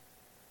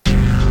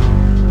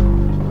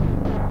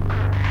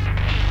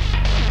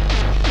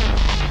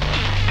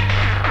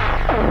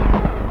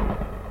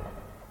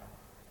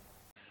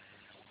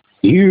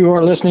You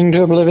are listening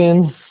to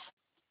Oblivion.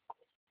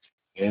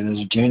 It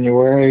is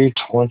January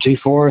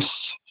 24th,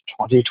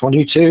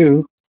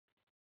 2022.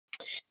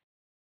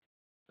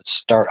 Let's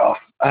start off.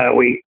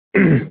 We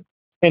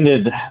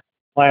ended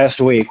last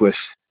week with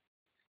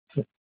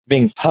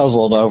being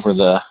puzzled over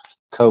the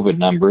COVID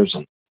numbers.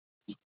 And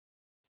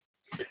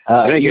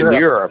I think in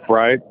Europe,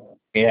 right?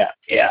 Yeah.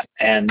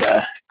 And,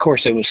 of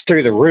course, it was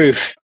through the roof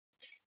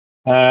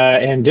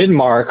in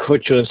Denmark,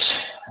 which was,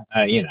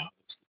 the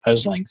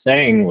puzzling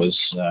thing was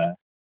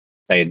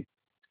they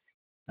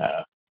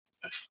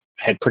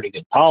had pretty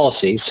good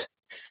policies.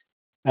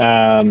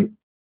 Currently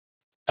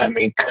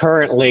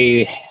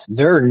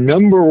they're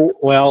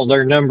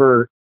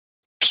number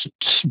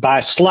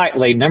by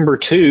slightly number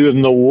 2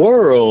 in the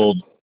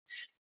world.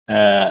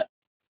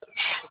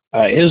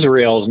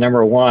 Israel's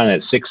number 1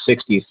 at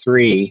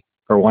 663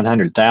 per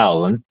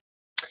 100,000.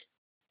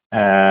 They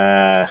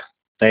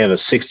have a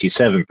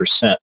 67%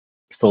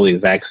 fully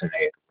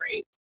vaccinated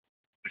rate,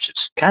 which is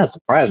kind of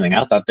surprising.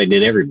 I thought they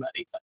did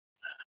everybody, but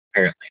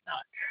apparently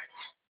not.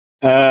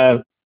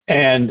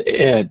 And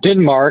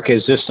Denmark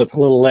is just a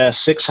little less,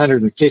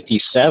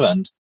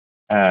 657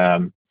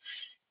 per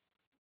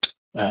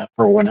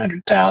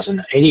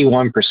 100,000,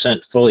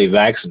 81% fully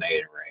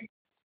vaccinated rate.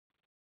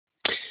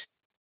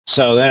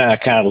 So then I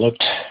kind of was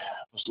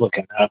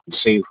looking up and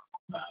see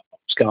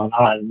what's going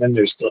on. And then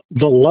there's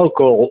the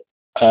local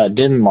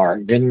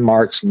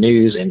Denmark's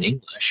news in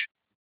English,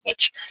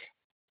 which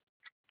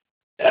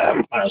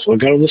might as well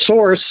go to the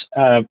source,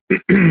 at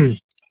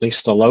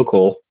least the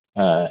local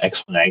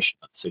explanation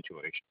of the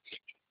situation.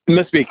 It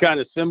must be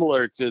kind of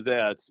similar to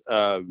that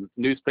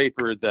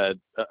newspaper that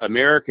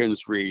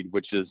Americans read,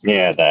 which is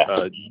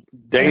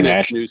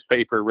Danish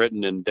newspaper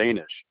written in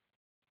Danish.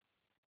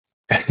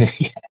 Let's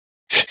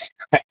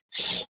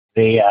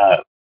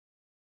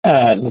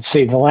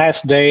see, the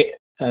last day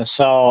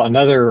saw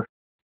another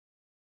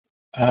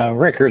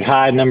record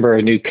high number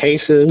of new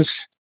cases.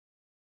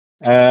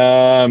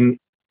 And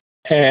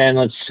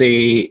let's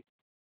see,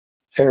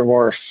 there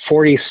were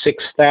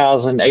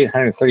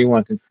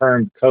 46,831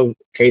 confirmed COVID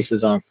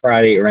cases on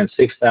Friday, around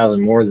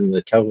 6,000 more than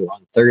the total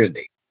on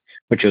Thursday,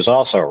 which was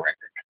also a record.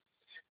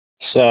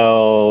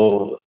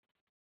 So,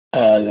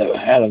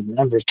 out of the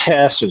number of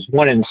tests,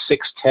 1 in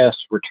 6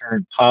 tests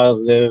returned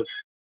positive.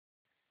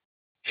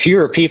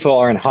 Fewer people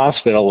are in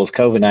hospital with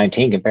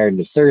COVID-19 compared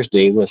to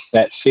Thursday, with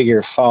that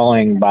figure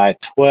falling by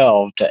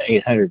 12 to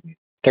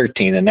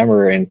 813. The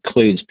number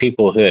includes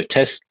people who have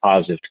tested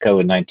positive to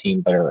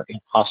COVID-19 but are in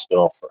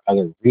hospital for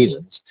other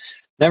reasons.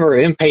 The number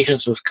of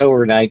inpatients with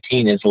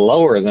COVID-19 is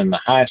lower than the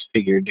highest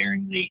figure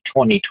during the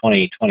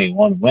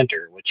 2020-21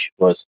 winter, which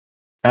was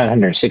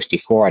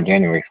 964 on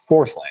January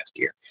 4th last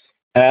year.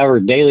 However,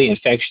 daily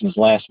infections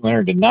last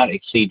winter did not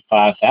exceed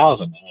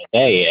 5,000 in a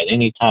day at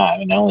any time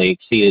and only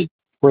exceeded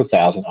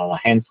 4,000 on a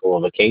handful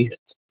of occasions.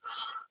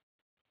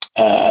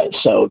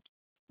 So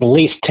at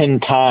least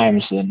 10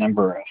 times the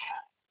number of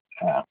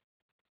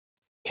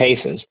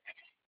cases.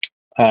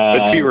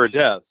 But fewer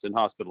deaths and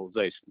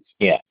hospitalizations.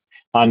 Yeah.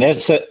 An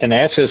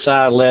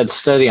SSI-led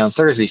study on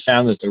Thursday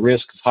found that the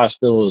risk of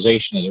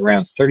hospitalization is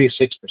around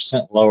 36%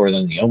 lower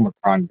than the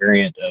Omicron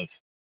variant of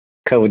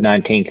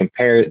COVID-19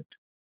 compared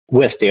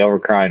with the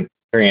Omicron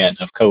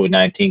variant of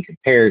COVID-19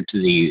 compared to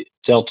the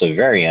Delta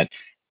variant.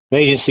 The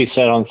agency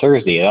said on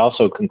Thursday it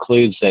also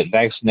concludes that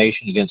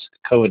vaccination against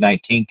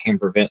COVID-19 can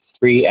prevent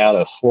 3 out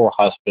of 4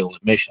 hospital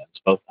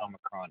admissions, both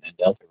Omicron and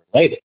Delta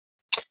related.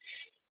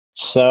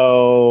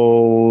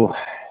 So,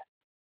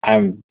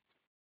 and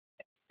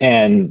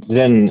then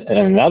in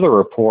another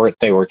report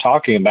they were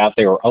talking about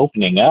they were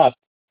opening up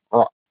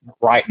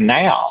right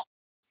now.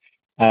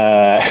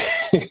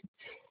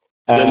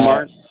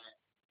 Denmark?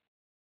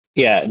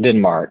 Yeah,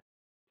 Denmark.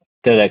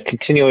 That a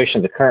continuation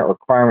of the current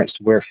requirements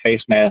to wear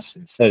face masks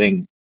in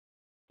settings,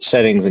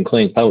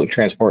 including public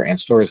transport and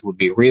stores, would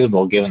be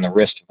reasonable given the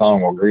risk to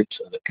vulnerable groups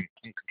of the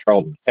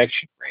uncontrolled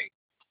infection rate.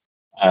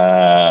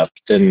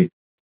 Then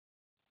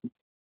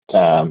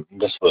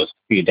this was a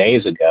few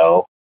days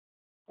ago.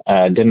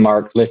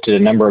 Denmark lifted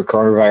a number of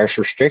coronavirus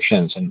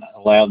restrictions and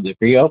allowed the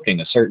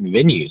reopening of certain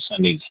venues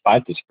Sunday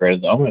despite the spread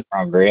of the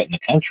Omicron variant in the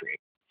country.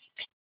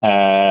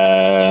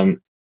 They're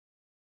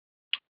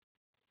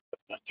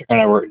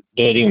going to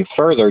do it even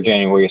further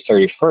January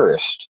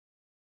 31st.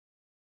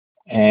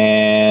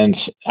 And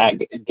I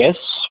guess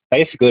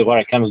basically what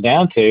it comes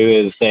down to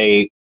is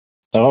the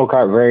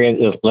Omicron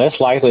variant is less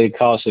likely to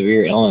cause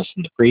severe illness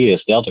than the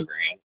previous Delta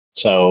variant.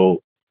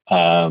 So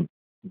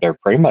they're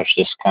pretty much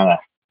just kind of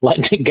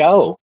letting it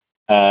go,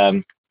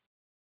 So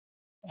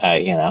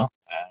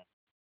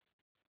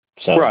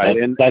right,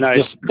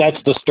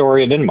 that's the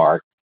story of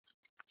Denmark.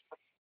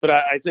 But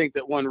I think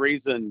that one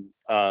reason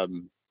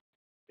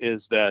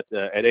is that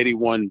at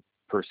 81%,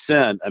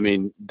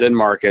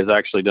 Denmark has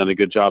actually done a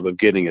good job of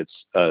getting its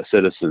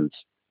citizens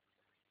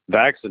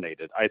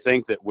vaccinated. I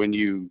think that when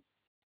you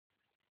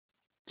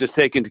just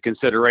take into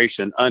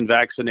consideration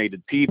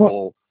unvaccinated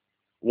people,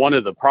 one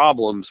of the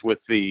problems with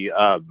the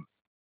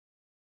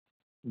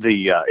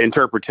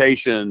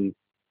interpretation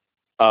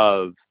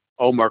of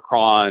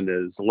Omicron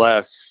is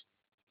less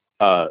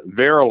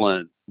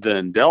virulent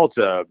than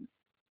Delta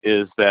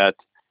is that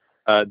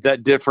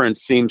that difference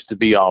seems to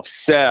be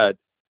offset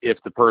if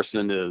the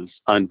person is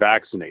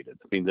unvaccinated.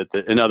 I mean,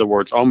 in other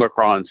words,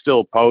 Omicron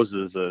still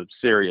poses a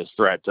serious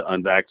threat to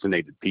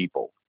unvaccinated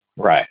people.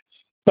 Right.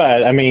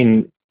 But I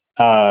mean,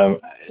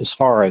 as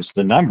far as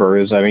the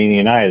numbers, I mean, the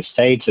United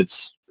States, it's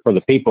for the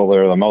people that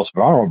are the most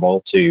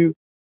vulnerable to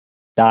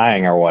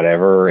dying or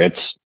whatever, it's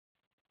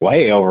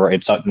way over,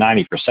 it's up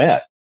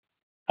 90%.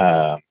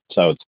 So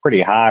it's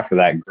pretty high for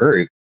that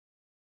group.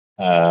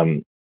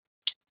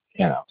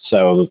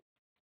 So,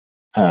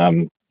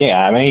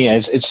 yeah, I mean,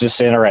 it's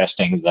just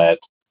interesting that,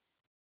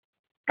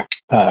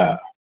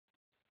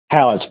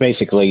 how it's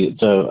basically,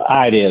 the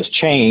idea has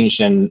changed.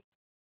 And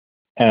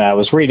I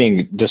was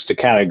reading, just to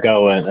kind of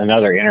go in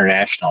another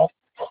international,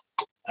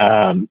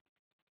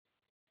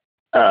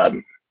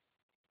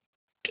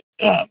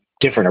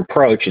 different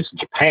approaches in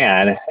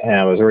Japan. And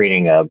I was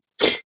reading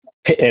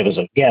it was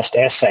a guest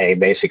essay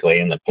basically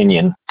in the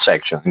opinion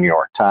section of the New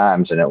York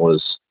Times. And it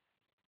was,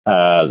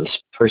 this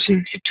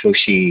person,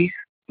 Hitoshi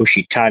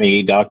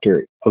Oshitani.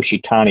 Dr.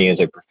 Oshitani is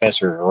a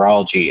professor of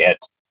neurology at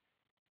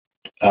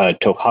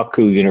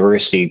Tohoku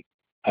University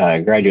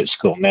Graduate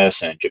School of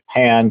Medicine in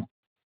Japan.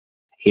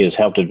 He has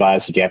helped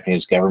advise the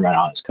Japanese government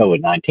on its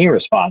COVID-19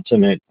 response.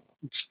 And it's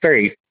a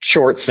very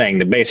short thing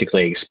that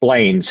basically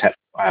explains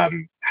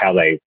how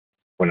they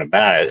went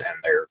about it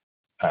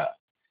and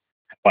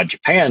what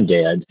Japan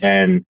did.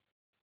 And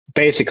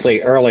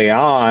basically early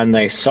on,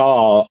 they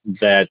saw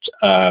that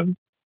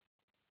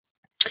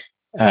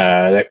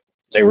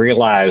they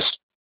realized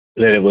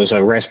that it was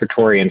a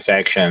respiratory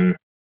infection.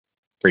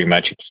 Pretty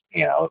much,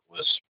 it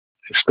was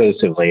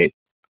exclusively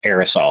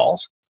aerosols.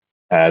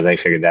 They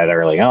figured that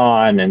early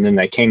on, and then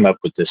they came up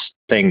with this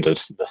thing, the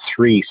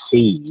 3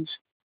 C's,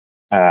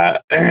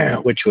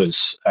 which was,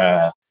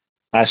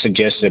 I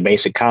suggested a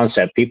basic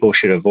concept. People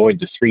should avoid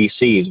the 3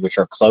 C's, which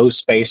are closed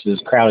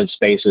spaces, crowded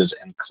spaces,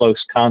 and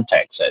close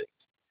contact settings.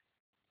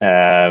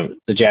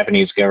 The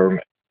Japanese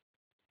government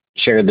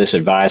shared this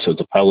advice with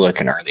the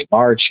public in early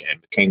March and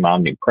became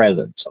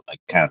omnipresent, so that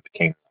kind of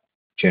became a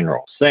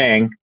general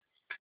thing.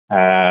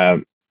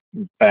 But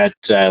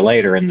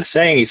later in the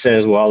thing, he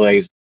says, well,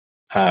 they've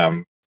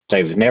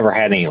never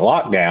had any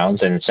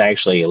lockdowns, and it's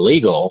actually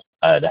illegal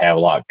to have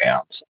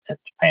lockdowns in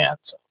Japan,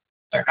 so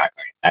they're not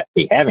going to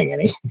be having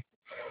any.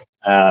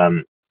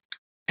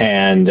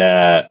 And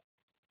their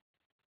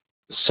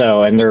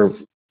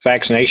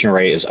vaccination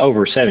rate is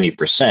over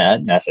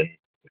 70%, nothing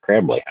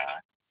incredibly high.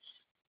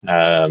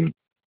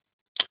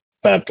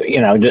 But,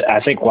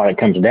 I think what it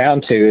comes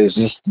down to is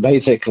just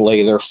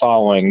basically they're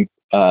following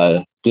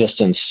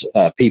distance.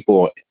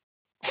 People,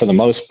 for the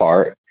most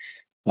part,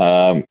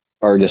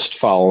 are just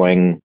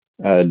following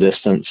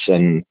distance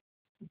and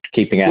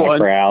keeping out of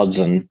crowds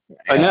and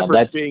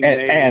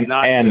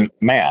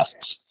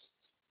masks.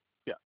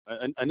 Yeah,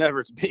 an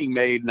effort's being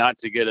made not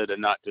to get it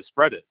and not to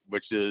spread it,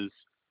 which is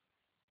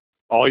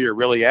all you're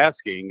really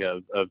asking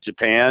of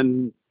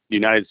Japan, the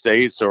United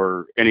States,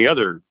 or any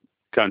other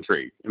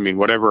country. I mean,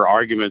 whatever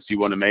arguments you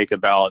want to make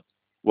about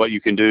what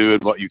you can do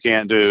and what you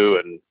can't do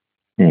and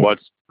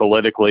what's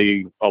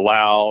politically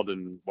allowed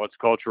and what's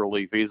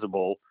culturally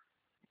feasible,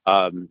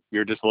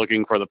 you're just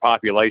looking for the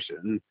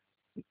population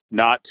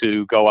not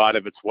to go out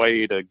of its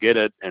way to get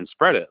it and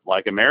spread it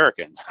like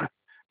Americans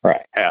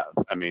right have.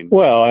 I mean,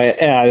 well,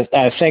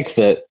 I think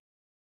that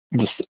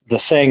the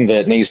thing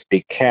that needs to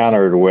be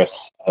countered with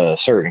a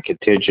certain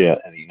contingent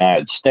in the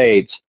United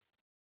States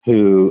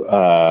who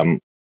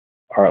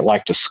are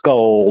like to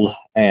scold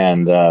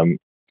and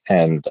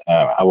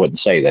I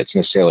wouldn't say that's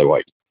necessarily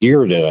what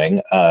you're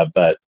doing,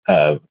 but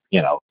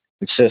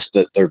insist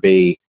that there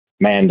be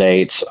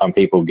mandates on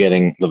people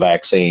getting the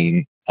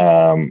vaccine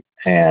and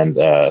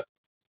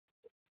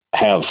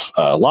have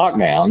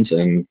lockdowns.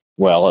 And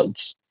well,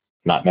 it's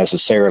not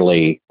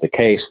necessarily the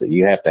case that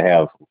you have to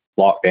have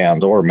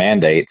lockdowns or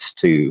mandates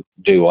to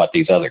do what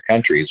these other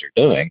countries are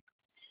doing.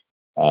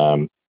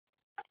 Well,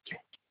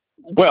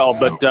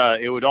 but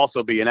it would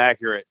also be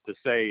inaccurate to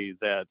say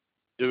that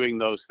doing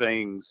those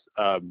things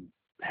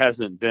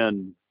hasn't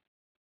been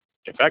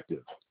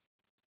effective.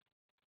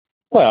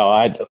 Well,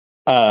 I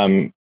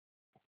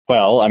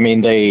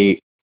mean,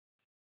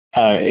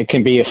 it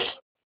can be.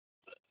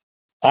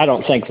 I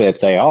don't think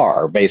that they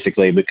are,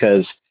 basically,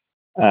 because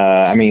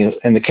I mean,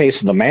 in the case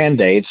of the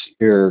mandates,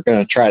 you're going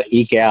to try to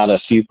eke out a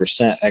few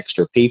percent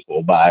extra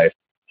people by,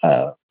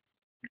 I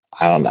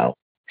don't know,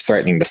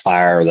 threatening to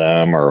fire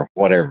them or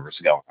whatever's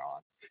going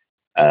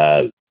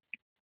on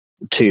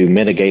to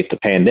mitigate the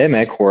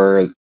pandemic,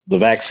 where the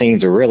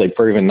vaccines are really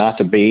proven not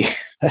to be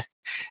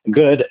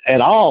good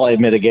at all at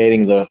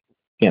mitigating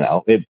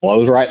it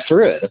blows right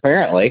through it,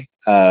 apparently.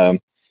 So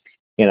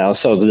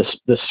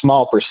this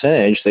small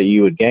percentage that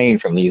you would gain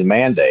from these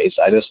mandates,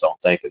 I just don't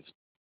think it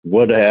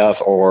would have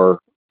or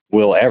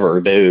will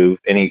ever do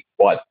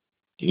what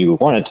you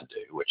want it to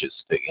do, which is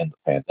to end the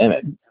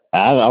pandemic.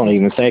 I don't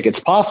even think it's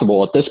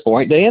possible at this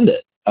point to end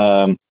it.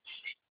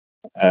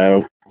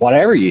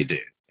 Whatever you do,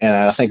 And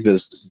I think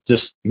this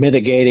just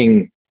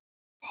mitigating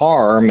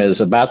harm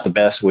is about the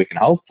best we can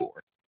hope for.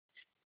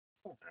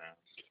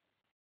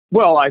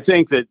 Well, I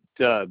think that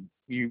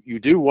you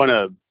do want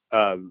to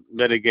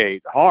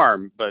mitigate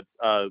harm, but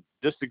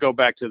just to go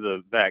back to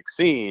the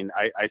vaccine,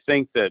 I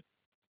think that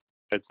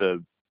at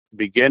the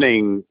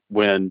beginning,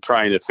 when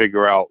trying to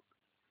figure out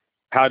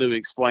how to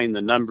explain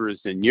the numbers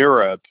in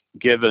Europe,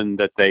 given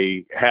that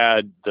they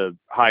had the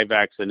high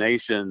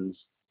vaccination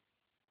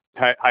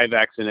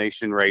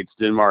rates,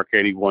 Denmark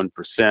 81%,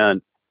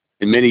 and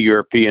many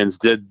Europeans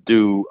did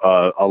do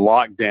a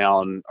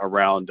lockdown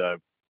around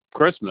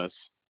Christmas.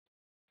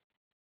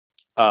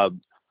 I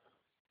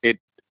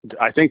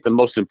think the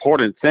most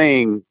important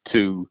thing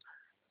to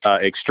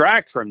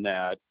extract from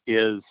that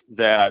is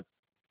that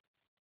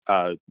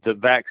the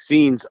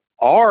vaccines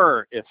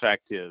are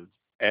effective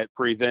at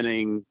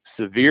preventing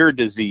severe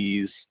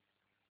disease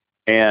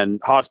and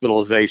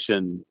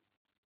hospitalization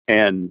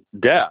and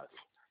death.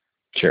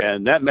 Sure.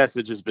 And that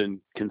message has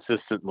been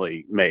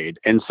consistently made.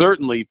 And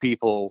certainly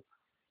people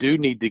do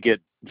need to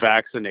get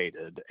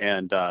vaccinated.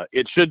 And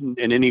it shouldn't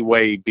in any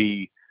way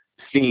be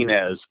seen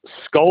as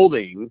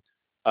scolding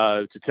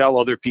to tell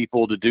other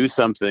people to do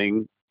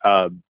something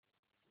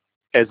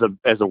as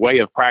a way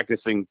of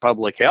practicing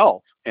public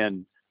health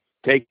and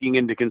taking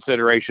into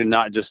consideration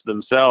not just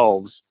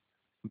themselves,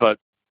 but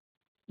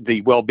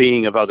the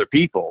well-being of other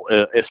people,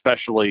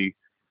 especially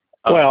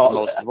the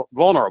most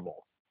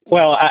vulnerable.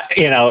 Well,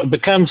 it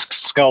becomes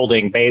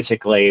scolding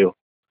basically.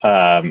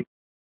 I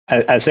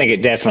think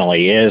it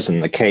definitely is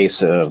in the case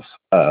of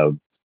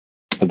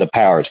the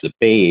powers that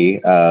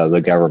be,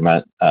 the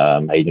government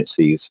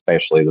agencies,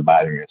 especially the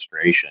Biden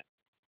administration.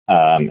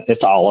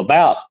 It's all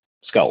about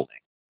scolding.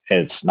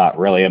 It's not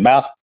really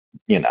about,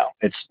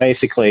 it's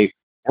basically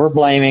we're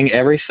blaming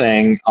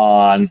everything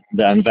on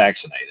the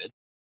unvaccinated.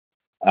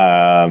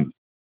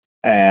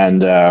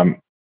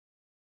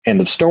 End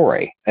of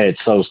story.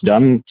 It's those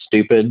dumb,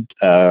 stupid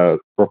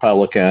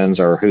Republicans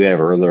or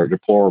whoever, they're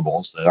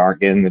deplorables that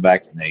aren't getting the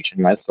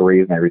vaccination. That's the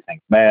reason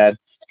everything's bad.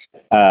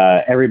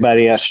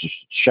 Everybody else should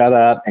shut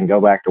up and go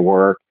back to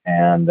work.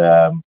 And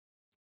now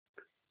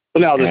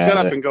the shut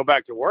up and go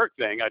back to work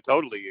thing, I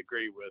totally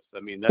agree with. I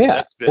mean,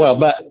 that's been, well,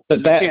 but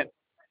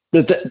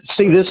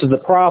see, this is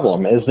the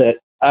problem. Is that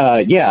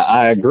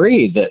I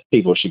agree that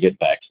people should get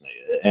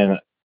vaccinated,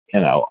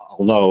 and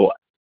although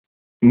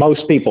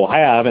most people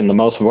have, and the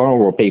most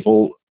vulnerable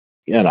people,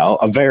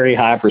 a very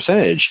high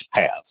percentage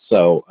have.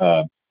 So,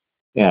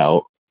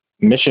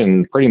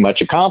 mission pretty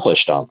much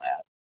accomplished on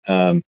that.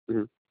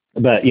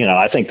 But,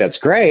 I think that's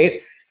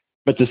great.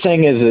 But the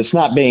thing is, it's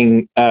not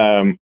being,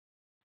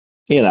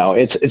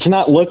 it's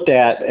not looked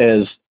at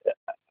as,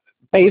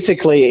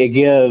 basically it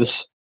gives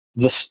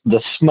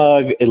the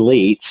smug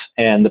elites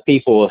and the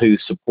people who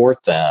support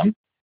them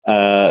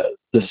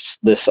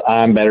this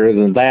I'm better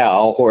than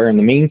thou, where in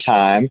the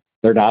meantime,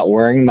 they're not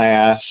wearing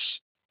masks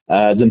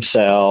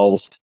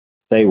themselves.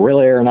 They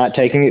really are not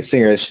taking it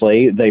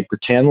seriously. They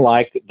pretend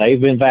like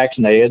they've been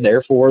vaccinated,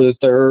 therefore that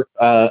they're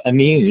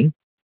immune.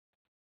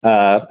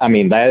 I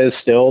mean, that is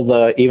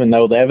still even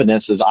though the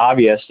evidence is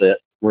obvious that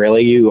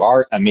really you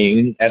aren't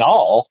immune at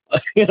all,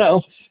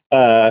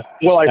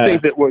 Well, I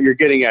think that what you're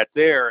getting at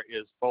there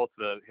is both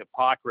the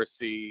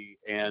hypocrisy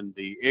and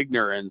the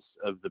ignorance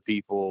of the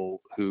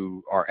people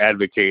who are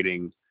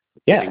advocating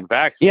getting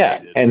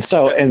vaccinated. Yeah, and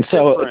so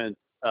different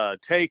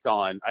take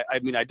on. I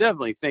mean, I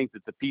definitely think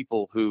that the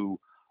people who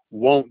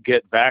won't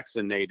get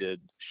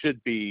vaccinated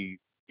should be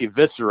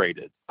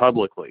eviscerated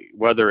publicly,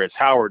 whether it's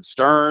Howard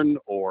Stern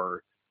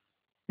or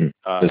is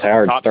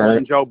Howard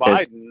Stern Joe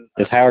Biden.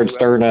 Is Howard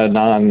Stern a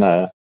non?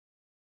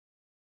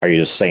 Are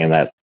you just saying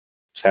that?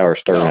 Is Howard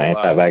Stern an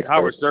anti-vax?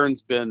 Howard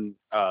Stern's been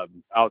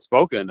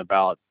outspoken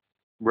about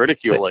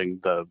ridiculing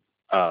the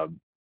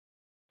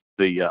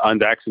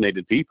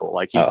unvaccinated people.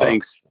 Like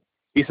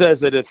he says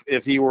that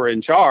if he were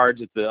in charge,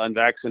 that the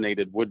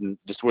unvaccinated wouldn't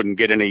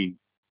get any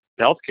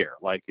health care.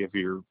 Like if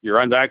you're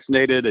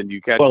unvaccinated and you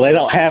catch. Well, they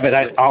don't have it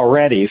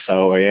already,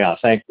 so yeah.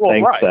 Thanks.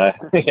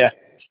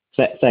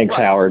 Thanks, right.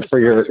 Howard, for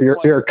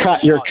your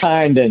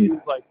kind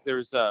and. Like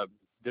there's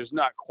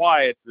not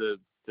quite the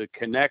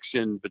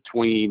connection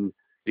between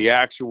the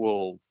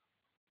actual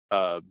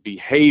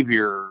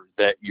behavior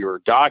that you're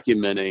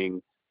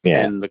documenting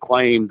and the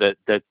claim that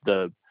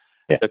the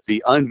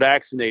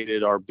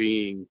unvaccinated are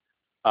being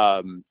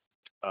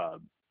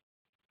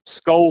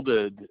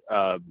scolded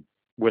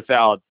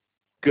without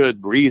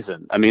good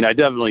reason. I mean, I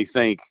definitely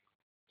think.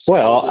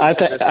 Well, I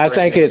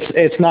think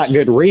it's not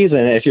good reason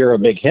if you're a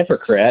big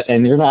hypocrite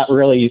and you're not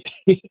really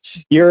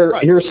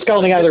you're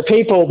scolding other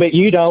people, but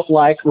you don't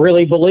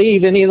really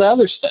believe any of the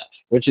other stuff,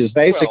 which is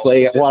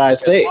basically what I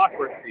see.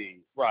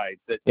 Right.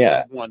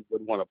 That one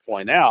would want to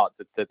point out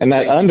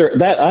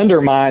that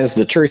undermines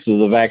the truth of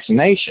the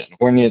vaccination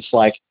when it's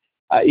like,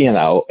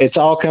 it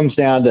all comes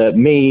down to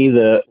me,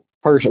 the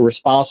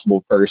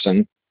responsible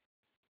person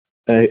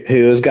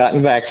who has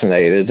gotten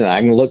vaccinated, and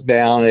I can look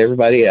down at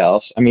everybody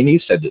else. I mean, you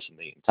said this a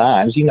million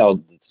times. This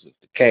is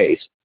the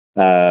case.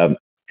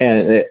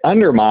 and it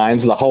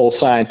undermines the whole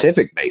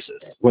scientific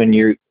basis when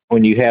you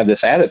have this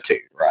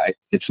attitude, right?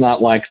 It's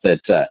not like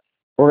that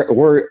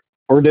we're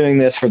doing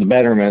this for the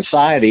betterment of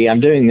society. I'm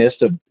doing this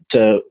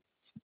to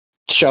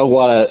show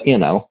what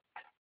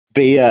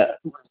be a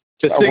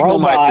to signal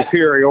robot. My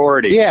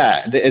superiority.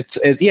 Yeah,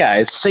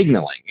 it's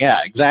signaling. Yeah,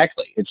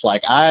 exactly. It's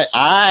like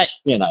I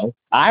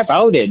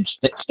voted,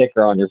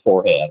 sticker on your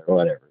forehead or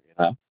whatever.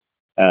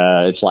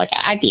 It's like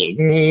I did.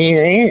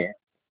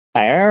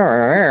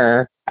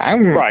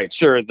 I'm right.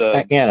 Sure.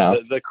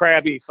 The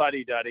crabby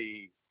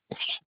fuddy-duddy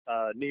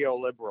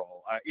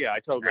neoliberal. I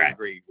totally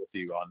agree with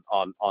you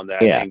on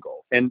that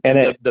angle. And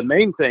the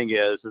main thing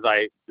is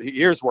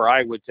here's where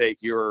I would take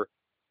your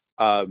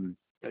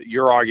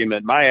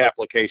argument. My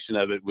application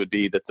of it would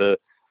be that the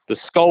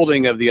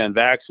scolding of the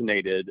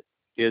unvaccinated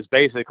is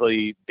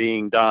basically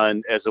being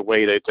done as a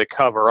way to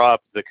cover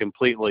up the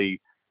completely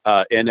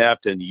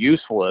inept and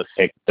useless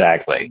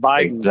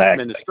Biden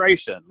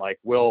administration. Like,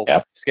 we'll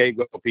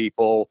scapegoat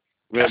people.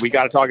 We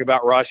got to talk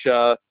about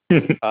Russia.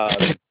 This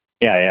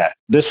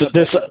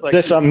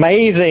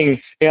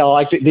amazing,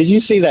 did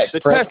you see that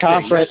press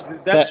conference?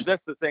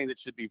 That's the thing that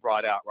should be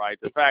brought out, right?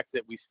 The fact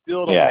that we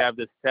still don't have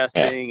this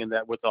testing, and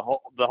that with the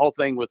whole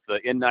thing with the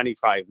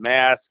N95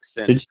 masks,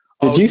 and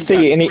did you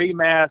see any 3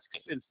 masks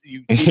and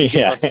you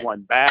give us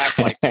one back?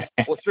 Like,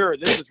 well, sure,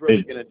 this is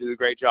really going to do a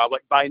great job.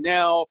 Like, by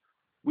now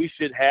we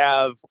should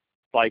have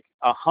like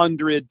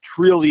 100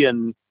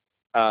 trillion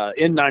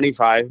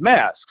N95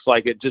 masks.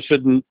 Like, it just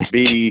shouldn't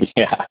be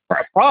a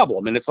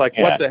problem. And it's like,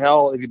 what the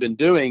hell have you been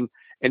doing?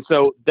 And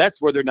so that's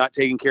where they're not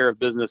taking care of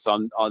business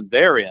on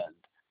their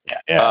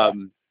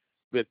end.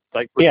 With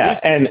like,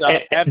 and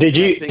did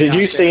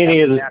you see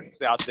any of the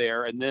masks out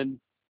there? And then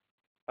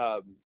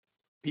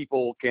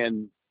people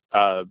can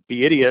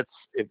be idiots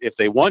if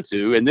they want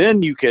to, and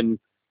then you can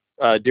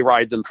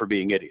deride them for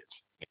being idiots.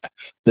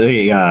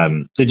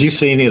 Did you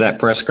see any of that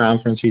press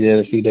conference he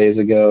did a few days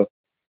ago?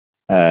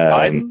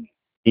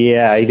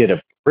 Yeah, he did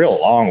a real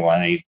long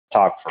one. He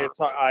talked for.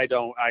 I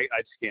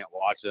just can't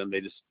watch them.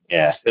 They just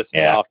piss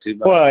me off too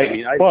much.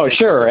 Well,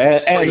 sure.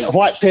 And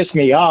what pissed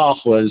me off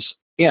was,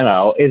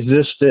 is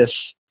this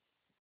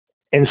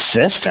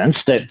insistence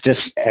that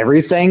just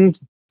everything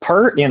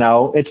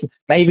it's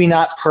maybe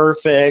not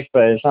perfect,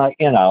 but it's not,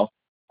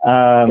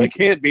 it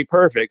can't be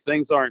perfect.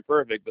 Things aren't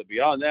perfect, but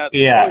beyond that,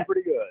 they're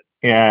pretty good.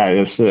 Yeah,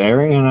 it's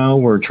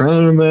we're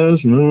trying our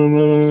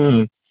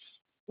best.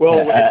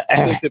 Well,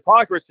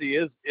 hypocrisy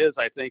is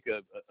I think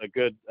a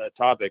good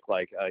topic.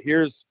 Like,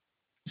 here's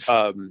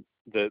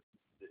the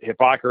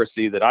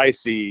hypocrisy that I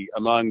see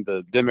among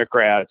the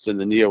Democrats and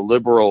the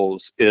neoliberals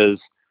is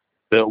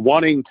the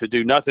wanting to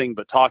do nothing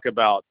but talk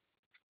about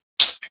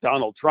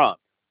Donald Trump,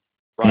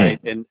 right?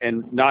 And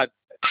not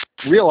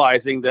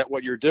realizing that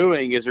what you're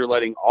doing is you're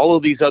letting all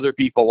of these other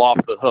people off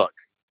the hook.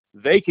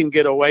 They can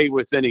get away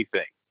with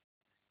anything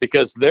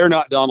because they're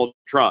not Donald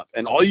Trump.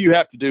 And all you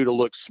have to do to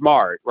look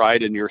smart,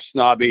 right? And you're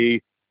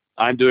snobby.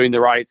 I'm doing the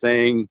right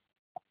thing.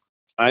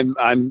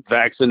 I'm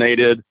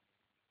vaccinated.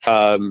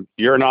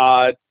 You're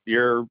not.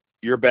 You're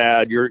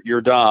bad.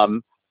 You're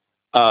dumb.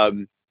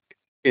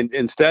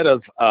 Instead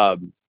of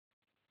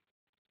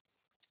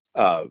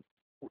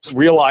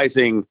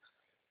realizing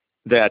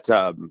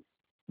that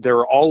there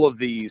are all of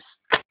these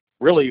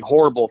really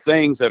horrible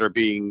things that are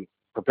being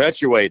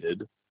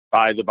perpetuated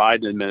by the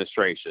Biden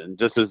administration,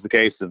 just as the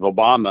case of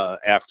Obama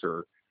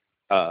after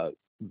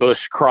Bush,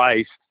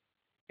 Christ,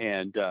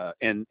 and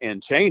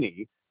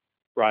Cheney,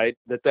 right?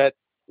 That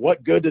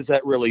what good does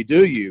that really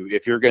do you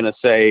if you're going to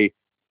say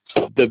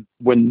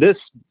when this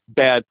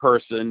bad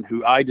person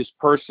who I just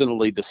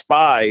personally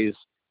despise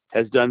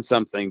has done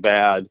something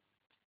bad,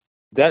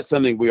 that's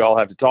something we all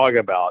have to talk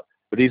about.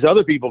 But these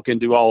other people can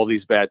do all of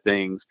these bad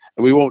things,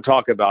 and we won't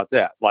talk about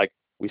that. Like,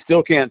 we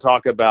still can't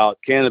talk about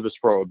cannabis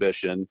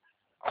prohibition.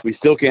 We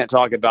still can't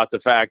talk about the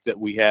fact that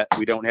we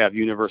don't have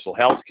universal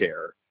health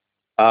care.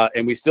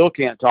 And we still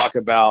can't talk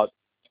about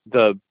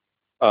the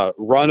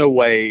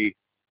runaway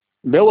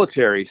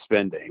military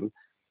spending.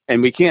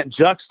 And we can't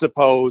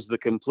juxtapose the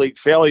complete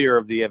failure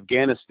of the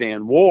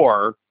Afghanistan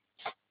war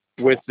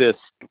with this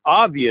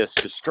obvious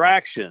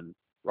distraction,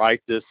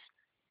 right? This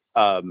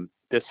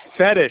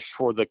fetish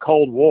for the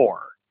Cold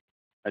War,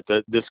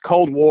 this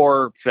Cold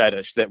War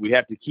fetish that we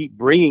have to keep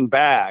bringing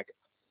back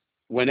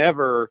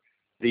whenever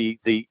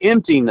the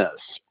emptiness,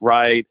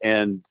 right,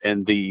 and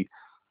the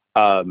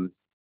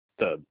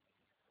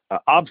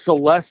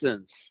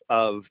obsolescence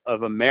of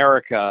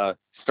America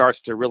starts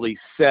to really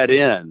set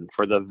in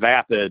for the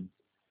vapid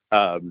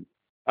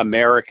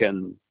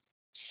American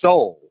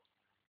soul,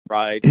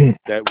 right?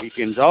 That we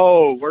can,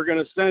 we're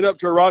going to stand up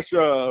to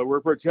Russia. We're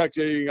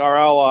protecting our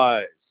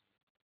allies.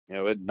 In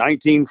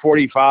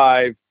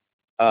 1945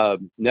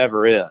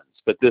 never ends.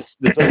 But this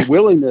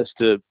unwillingness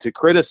to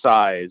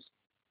criticize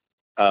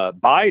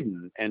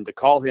Biden and to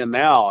call him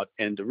out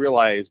and to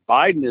realize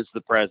Biden is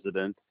the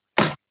president.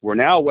 We're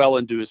now well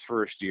into his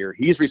first year.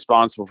 He's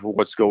responsible for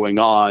what's going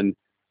on.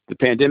 The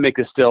pandemic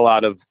is still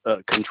out of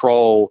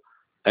control.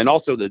 And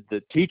also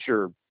the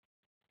teacher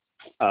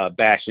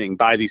bashing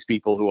by these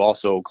people who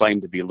also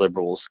claim to be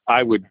liberals.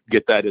 I would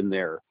get that in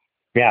there.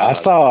 Yeah,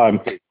 I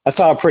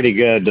saw a pretty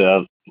good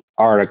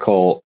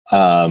article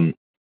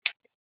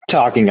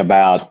talking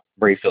about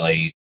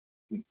briefly,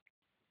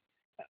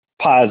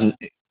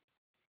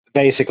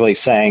 basically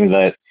saying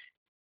that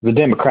the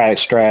Democratic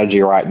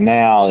strategy right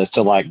now is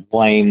to like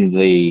blame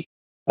the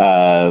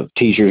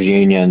teachers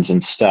unions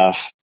and stuff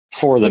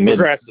for the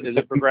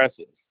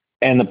progressives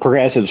and the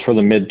progressives for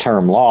the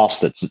midterm loss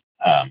that's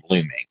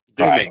looming.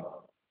 Right?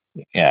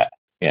 Yeah.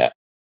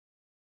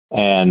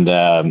 And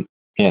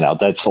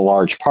that's a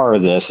large part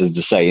of this is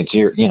to say it's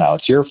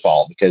your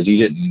fault because you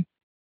didn't,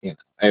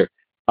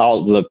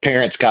 all the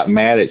parents got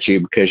mad at you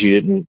because you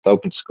didn't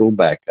open school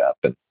back up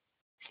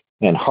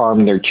and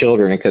harm their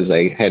children because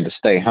they had to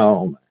stay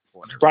home.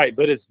 Right,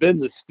 but it's been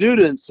the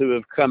students who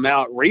have come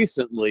out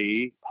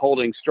recently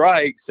holding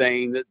strikes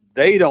saying that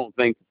they don't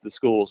think that the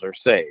schools are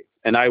safe.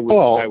 And I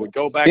would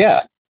go back.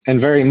 Yeah,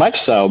 and very much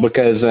so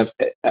because,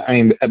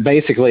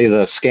 basically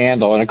the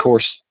scandal, and of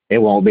course it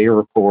won't be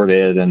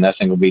reported and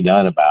nothing will be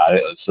done about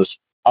it. It's just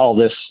all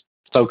this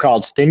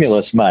so-called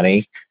stimulus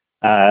money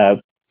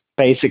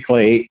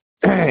basically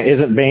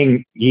isn't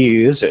being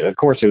used. Of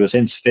course, it was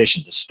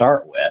insufficient to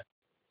start with.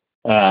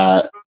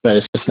 But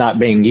it's just not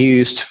being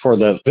used for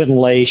the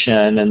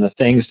ventilation and the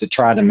things to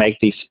try to make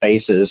these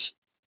spaces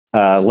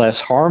less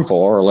harmful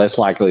or less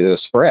likely to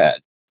spread.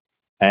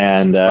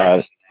 And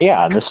and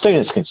the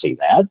students can see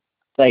that.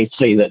 They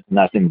see that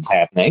nothing's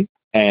happening,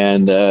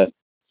 and that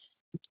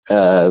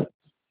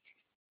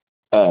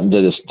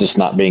it's just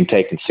not being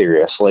taken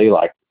seriously.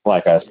 Like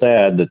I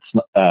said, it's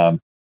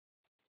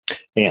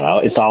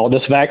it's all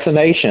just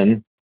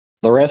vaccination.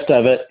 The rest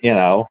of it,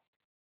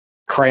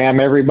 cram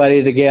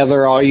everybody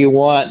together all you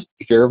want.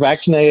 If you're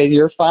vaccinated,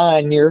 you're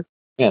fine. You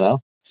don't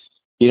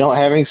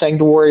have anything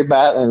to worry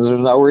about, and there's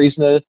no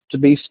reason to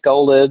be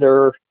scolded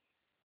or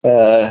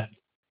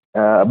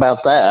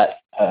about that.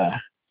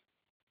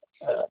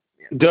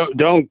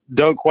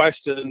 Don't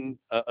question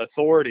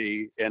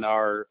authority in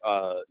our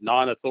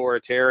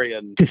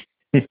non-authoritarian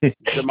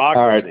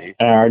democracy.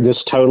 Our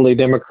just totally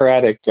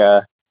democratic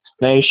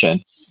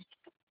nation.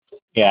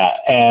 Yeah,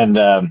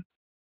 and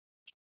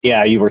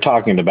you were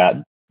talking about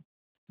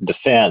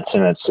defense,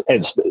 and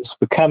it's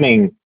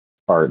becoming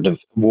the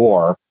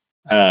war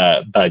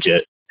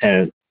budget,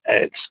 and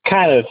it's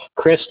kind of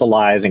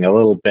crystallizing a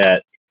little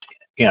bit.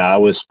 I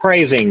was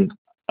praising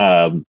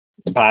Biden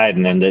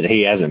and that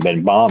he hasn't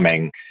been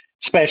bombing,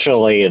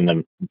 especially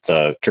in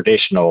the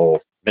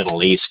traditional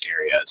Middle East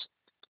areas,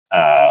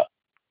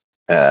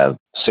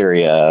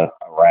 Syria,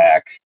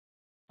 Iraq.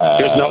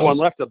 There's no one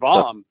left to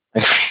bomb.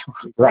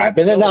 Right,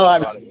 but that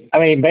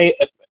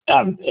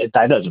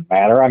doesn't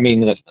matter.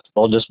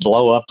 They'll just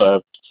blow up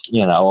a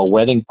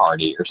wedding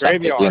party or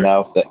something.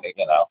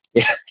 Graveyard.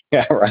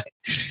 Yeah, right.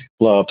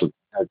 Blow up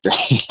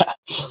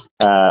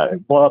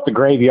the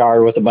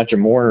graveyard with a bunch of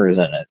mourners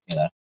in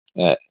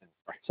it.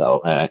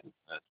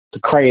 The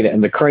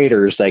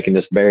craters, they can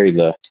just bury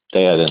the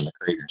dead in the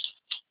craters.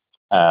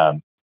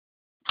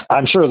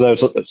 I'm sure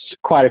there's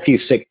quite a few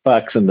sick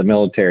fucks in the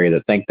military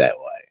that think that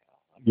way.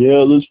 Yeah,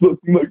 let's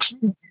make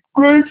some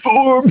great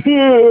for him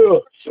here.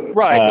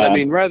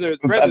 Right. Rather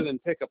than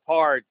pick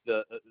apart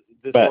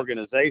this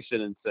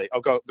organization and say,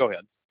 go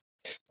ahead.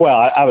 Well,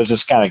 I was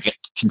just kind of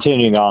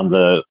continuing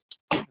on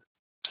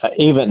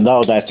even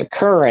though that's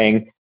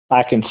occurring,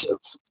 I can,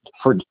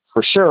 for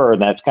sure,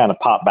 that's kind of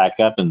popped back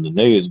up in the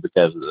news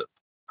because of the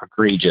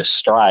egregious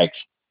strikes.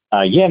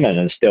 Yemen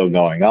is still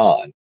going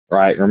on,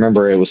 right?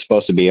 Remember, it was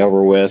supposed to be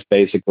over with,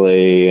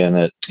 basically, and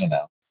it,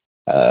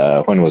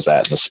 when was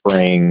that? In the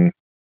spring.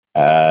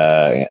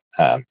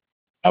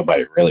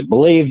 Nobody really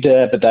believed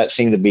it, but that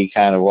seemed to be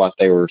kind of what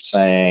they were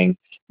saying.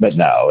 But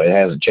no, it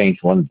hasn't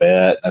changed one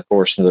bit. Of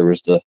course,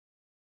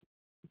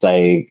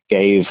 they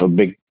gave a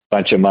big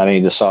bunch of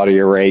money to Saudi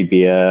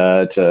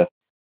Arabia to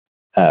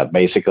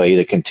basically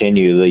to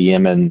continue the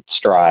Yemen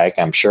strike.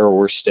 I'm sure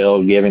we're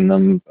still giving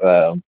them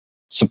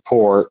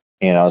support,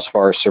 as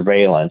far as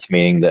surveillance,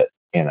 meaning that,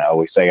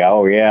 we say,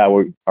 oh yeah,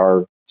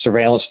 our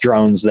surveillance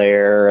drones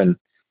there, and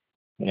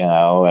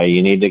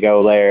you need to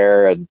go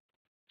there, and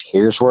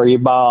here's where you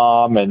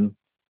bomb, and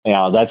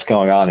that's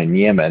going on in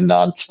Yemen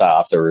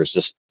nonstop. There was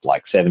just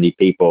like 70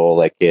 people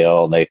they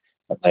killed. They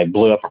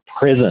blew up a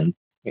prison.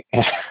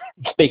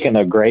 Speaking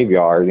of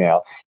graveyard,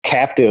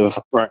 captive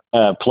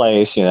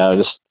place,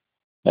 just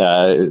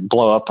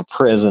blow up a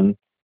prison.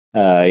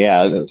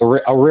 It's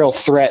a real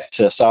threat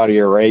to Saudi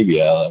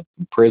Arabia,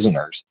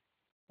 prisoners.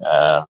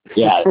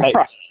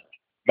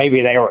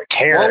 Maybe they were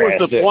terrorists.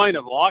 What was the point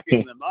of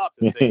locking them up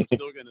if they were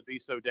still going to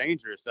be so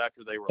dangerous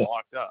after they were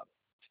locked up?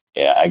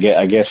 Yeah, I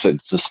guess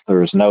it's just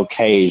there's no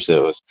cage.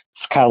 It's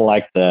kind of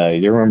like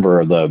you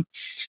remember the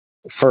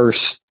first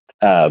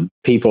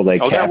people they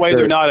captured. That way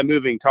they're not a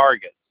moving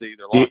target. Do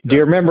you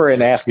remember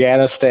in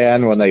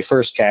Afghanistan when they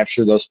first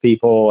captured those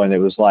people, and it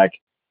was like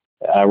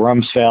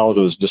Rumsfeld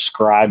was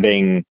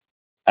describing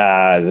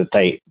that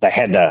they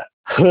had to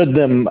hood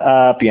them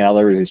up. There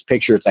were these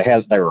pictures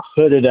they were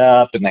hooded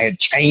up and they had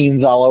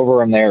chains all over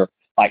them. They're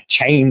like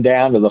chained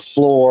down to the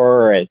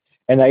floor, and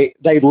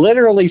they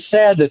literally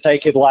said that they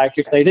could, like,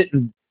 if they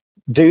didn't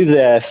do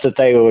this, that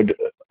they would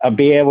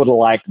be able to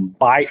like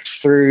bite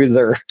through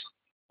their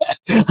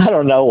I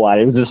don't know what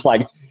it was, just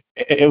like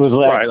it was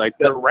like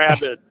the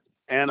rabid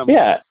animals.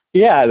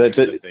 Yeah,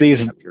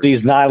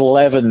 these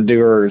 9/11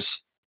 doers,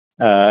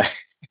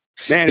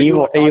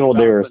 evil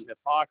doers.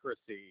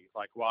 Hypocrisy,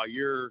 like while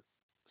you're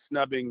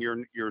snubbing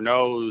your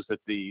nose at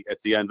the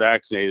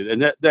unvaccinated,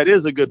 and that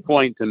is a good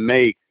point to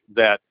make,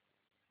 that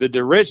the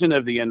derision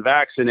of the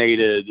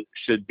unvaccinated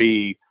should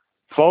be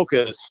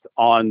focused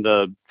on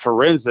the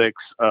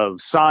forensics of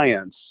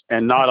science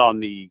and not on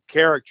the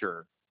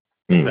character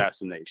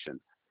assassination.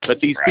 But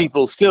these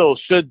people still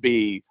should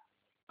be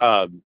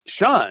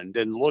shunned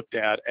and looked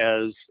at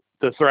as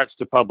the threats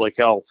to public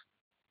health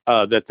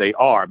that they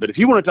are. But if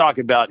you want to talk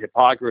about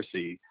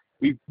hypocrisy,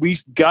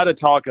 we've got to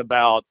talk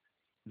about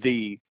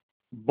the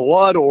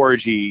blood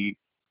orgy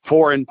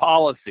foreign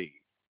policy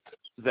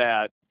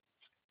that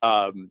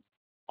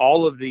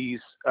all of these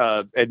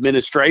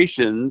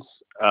administrations,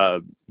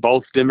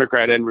 both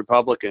Democrat and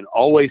Republican,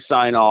 always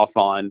sign off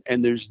on,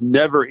 and there's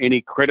never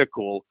any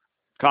critical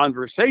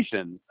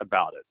conversation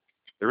about it.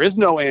 There is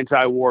no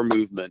anti-war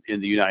movement in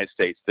the United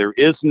States. There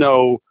is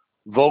no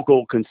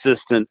vocal,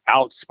 consistent,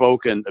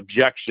 outspoken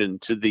objection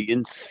to the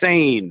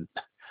insane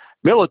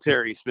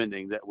military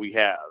spending that we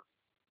have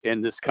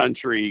in this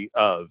country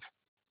of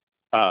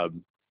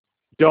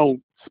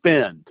don't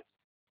spend,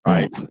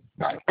 right?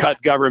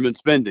 Cut government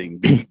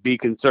spending, be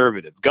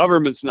conservative.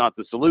 Government's not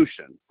the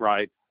solution,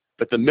 right?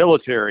 But the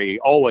military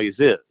always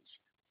is.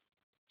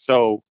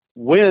 So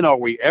when are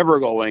we ever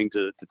going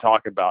to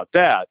talk about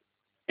that?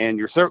 And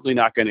you're certainly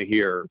not going to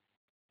hear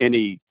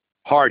any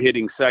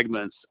hard-hitting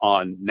segments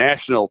on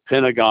national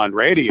Pentagon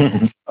radio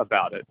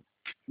about it,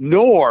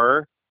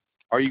 nor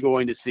are you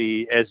going to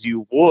see, as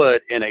you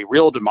would in a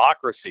real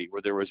democracy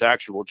where there was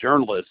actual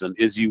journalism,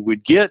 is you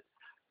would get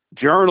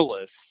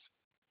journalists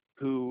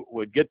who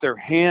would get their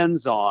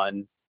hands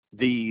on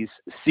these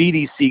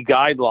CDC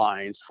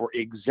guidelines for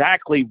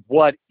exactly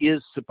what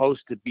is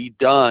supposed to be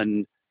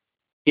done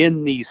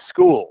in these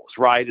schools,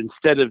 right?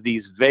 Instead of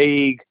these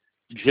vague,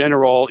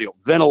 general,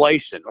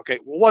 ventilation. Okay,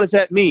 well, what does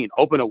that mean?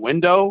 Open a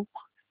window?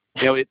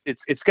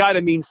 It's got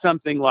to mean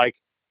something like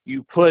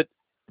you put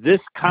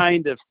this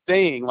kind of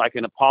thing, like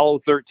in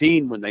Apollo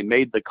 13 when they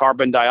made the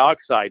carbon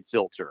dioxide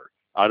filter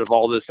out of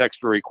all this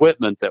extra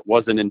equipment that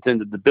wasn't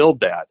intended to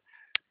build that.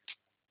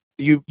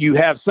 You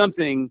have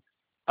something,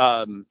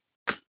 you're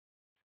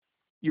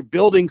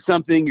building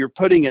something, you're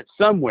putting it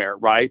somewhere,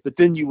 right? But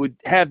then you would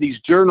have these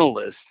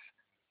journalists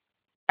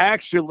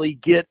actually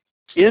get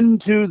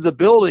into the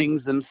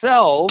buildings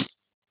themselves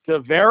to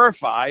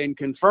verify and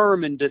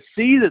confirm and to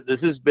see that this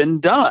has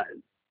been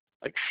done.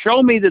 Like,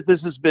 show me that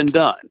this has been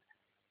done.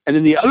 And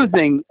then the other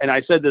thing, and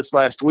I said this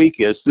last week,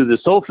 is through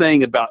this whole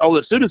thing about,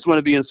 the students want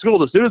to be in school,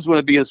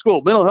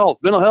 mental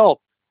health.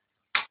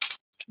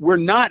 We're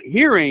not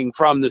hearing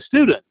from the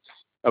students,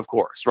 of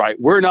course, right?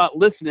 We're not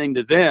listening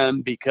to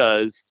them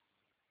because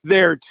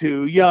they're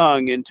too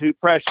young and too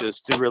precious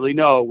to really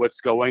know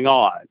what's going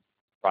on,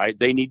 right?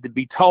 They need to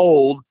be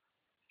told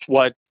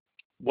what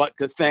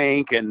to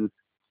think and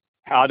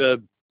how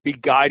to be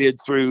guided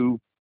through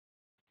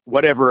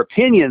whatever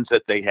opinions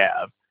that they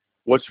have.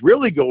 What's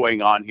really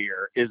going on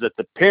here is that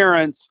the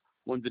parents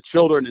want the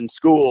children in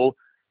school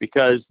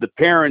because the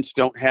parents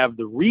don't have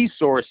the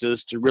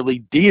resources to really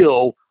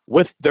deal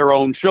with their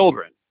own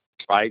children,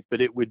 right?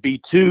 But it would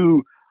be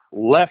too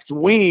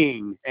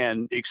left-wing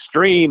and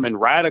extreme and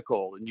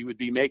radical, and you would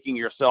be making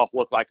yourself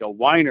look like a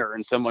whiner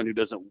and someone who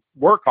doesn't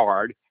work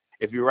hard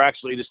if you were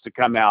actually just to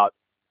come out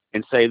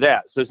and say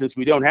that. So since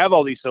we don't have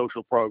all these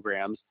social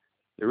programs,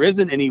 there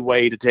isn't any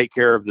way to take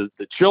care of the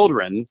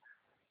children.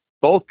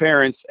 Both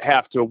parents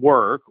have to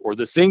work, or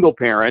the single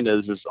parent,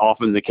 as is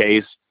often the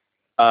case,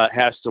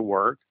 has to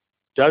work,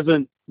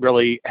 doesn't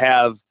really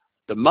have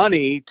the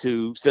money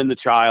to send the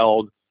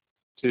child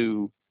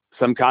to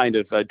some kind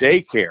of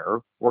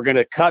daycare. We're going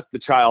to cut the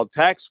child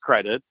tax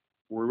credit.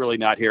 We're really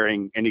not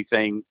hearing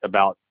anything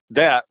about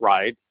that,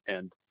 right?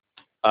 And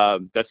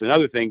that's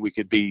another thing we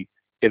could be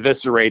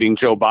eviscerating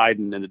Joe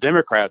Biden and the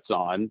Democrats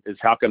on, is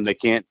how come they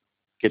can't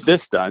get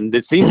this done?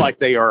 It seems like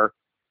they are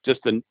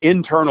just an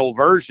internal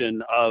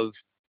version of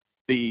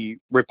the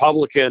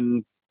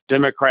Republican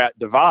Democrat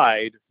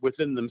divide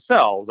within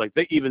themselves. Like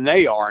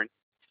they aren't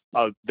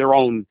their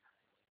own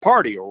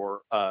party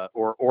or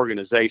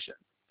organization.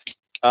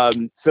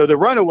 So the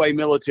runaway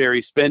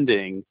military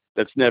spending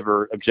that's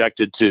never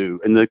objected to,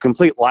 and the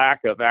complete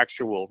lack of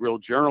actual real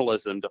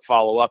journalism to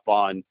follow up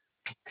on,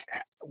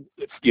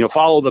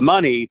 follow the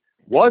money.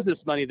 Was this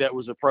money that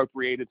was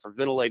appropriated for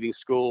ventilating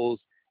schools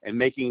and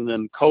making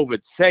them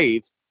COVID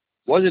safe?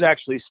 Was it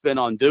actually spent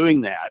on doing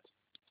that?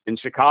 In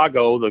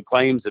Chicago, the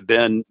claims have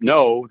been,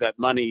 no, that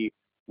money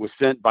was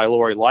sent by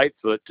Lori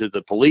Lightfoot to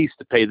the police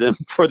to pay them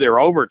for their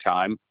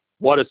overtime.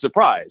 What a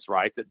surprise,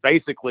 right? That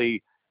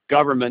basically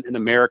government in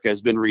America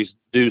has been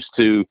reduced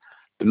to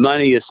the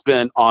money is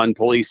spent on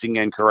policing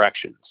and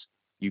corrections.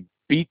 You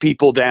beat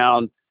people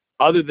down,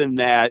 other than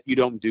that, you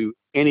don't do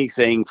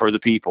anything for the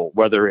people,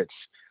 whether it's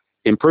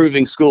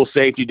improving school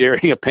safety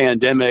during a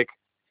pandemic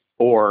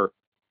or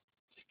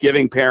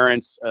giving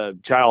parents a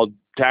child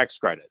tax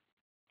credit.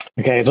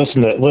 Okay,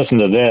 listen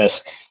to this.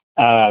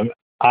 I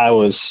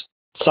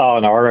saw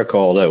an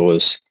article that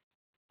was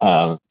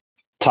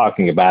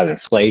talking about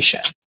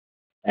inflation,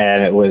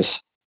 and it was,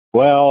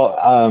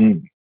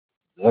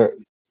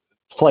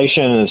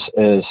 inflation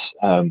is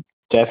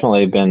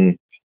definitely been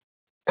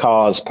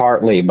caused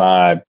partly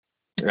by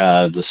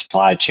the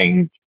supply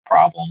chain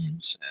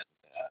problems and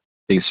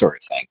these sort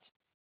of things,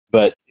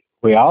 but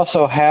we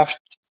also have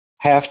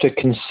to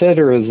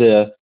consider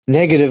the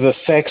negative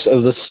effects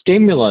of the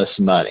stimulus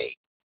money.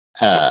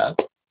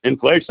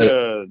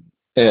 Inflation.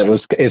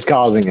 It's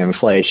causing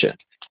inflation.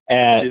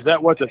 And is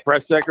that what the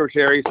press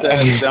secretary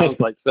said? It sounds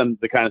like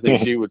the kind of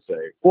thing she would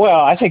say.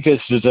 Well, I think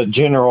this is the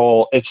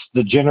general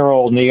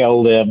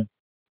neo-lib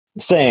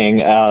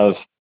thing of,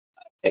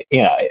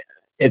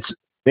 it's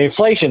the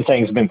inflation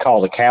thing's been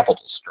called a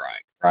capital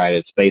strike, right?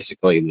 It's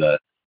basically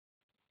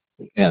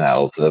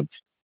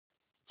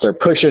they're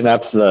pushing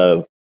up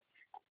the,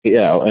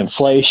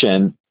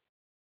 inflation,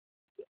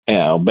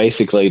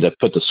 basically to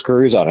put the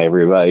screws on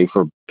everybody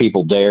for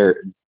people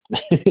dare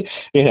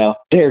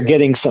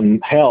getting some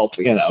help,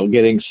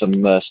 getting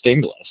some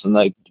stimulus,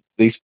 and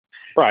these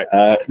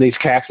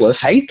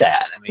capitalists hate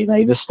that. I mean,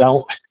 they just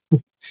don't.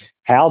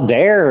 How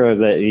dare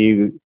that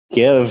you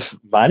give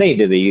money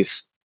to these,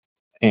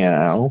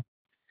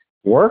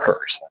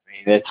 workers?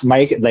 I mean,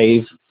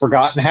 they've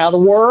forgotten how to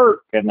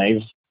work, and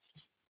they've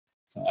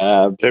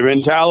their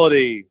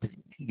mentality.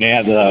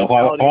 Yeah,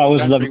 what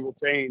was the will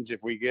change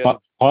if we give.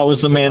 What was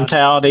the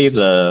mentality?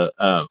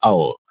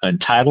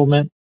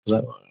 Entitlement.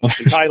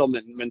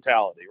 Entitlement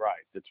mentality,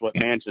 right? That's what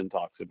Manchin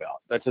talks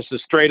about. That's just a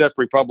straight up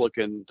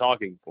Republican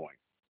talking point.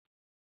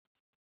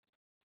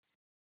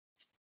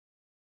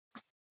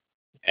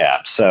 Yeah.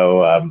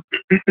 So,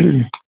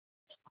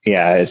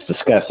 it's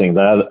disgusting.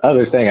 The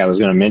other thing I was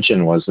going to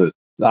mention was that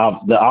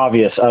the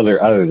obvious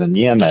other than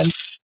Yemen,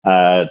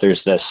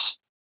 there's this,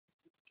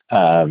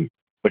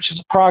 which is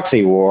a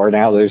proxy war.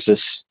 Now there's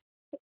this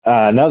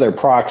another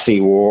proxy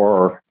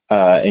war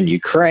in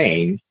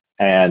Ukraine,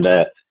 and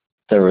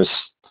there was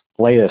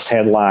latest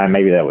headline,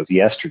 maybe that was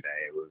yesterday.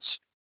 It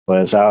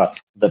was that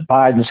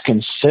Biden's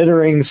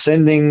considering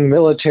sending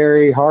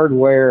military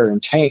hardware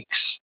and tanks,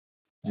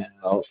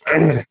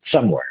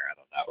 somewhere. I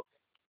don't know,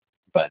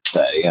 but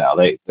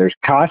they're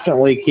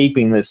constantly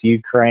keeping this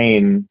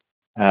Ukraine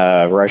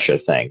Russia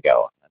thing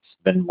going. It's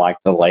been like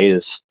the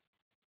latest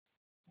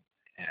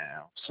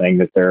thing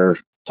that they're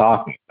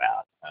talking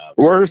about.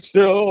 We're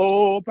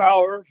still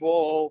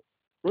powerful.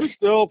 We're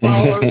still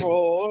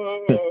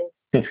powerful.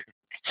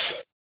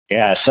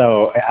 Yeah,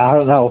 so I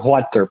don't know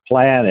what their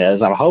plan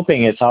is. I'm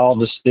hoping it's all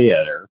just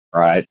theater,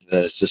 right?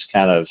 It's just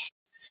kind of,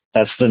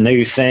 that's the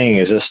new thing,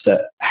 is just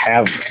to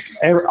have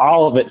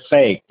all of it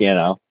fake,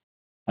 and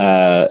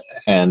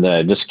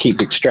just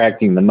keep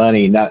extracting the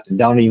money.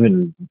 Don't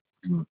even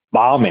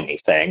bomb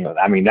anything.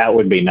 I mean, that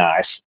would be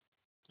nice.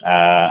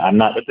 I'm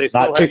not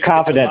too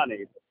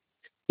confident.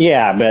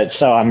 Yeah, but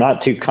so I'm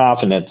not too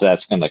confident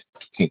that's going to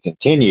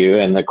continue.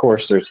 And of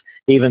course,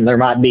 there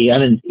might be,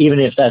 even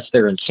if that's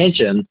their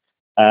intention,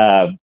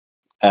 not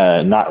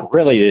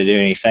really to do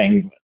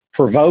anything,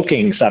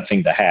 provoking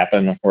something to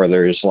happen where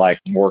there's like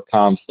more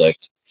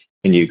conflict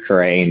in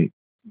Ukraine.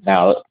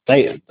 Now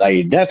they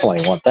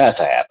definitely want that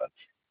to happen.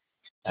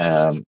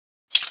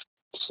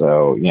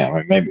 So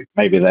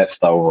maybe that's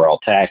the overall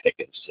tactic,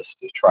 is just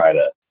to try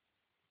to.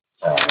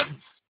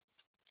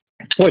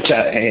 Which,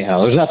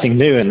 there's nothing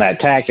new in that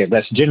tactic.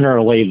 That's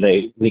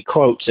generally the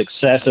quote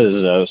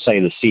successes of,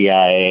 say, the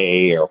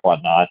CIA or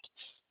whatnot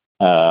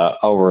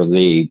over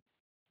the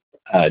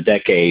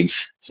decades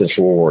since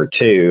World War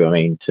II. I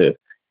mean, to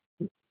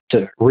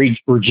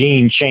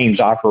regime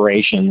change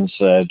operations,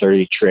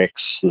 dirty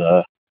tricks,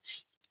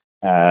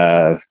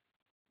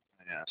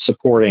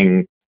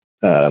 supporting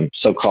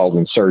so-called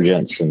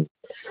insurgents and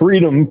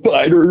freedom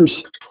fighters.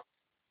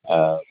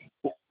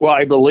 Well,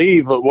 I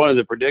believe one of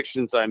the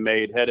predictions I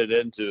made headed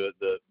into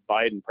the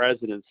Biden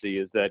presidency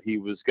is that he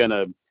was going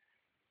to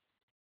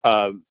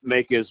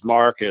make his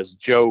mark as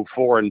Joe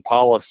Foreign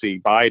Policy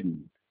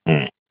Biden,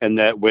 and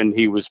that when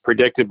he was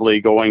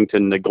predictably going to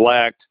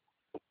neglect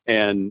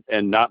and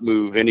not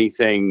move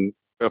anything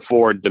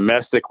forward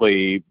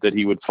domestically, that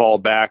he would fall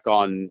back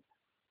on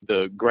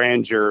the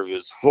grandeur of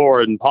his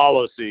foreign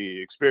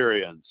policy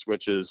experience,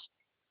 which is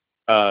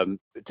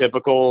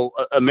typical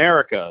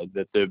America,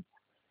 that the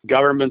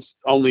government's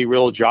only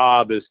real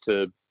job is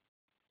to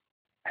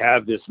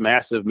have this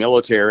massive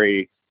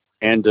military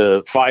and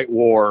to fight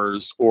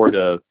wars, or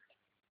to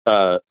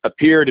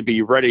appear to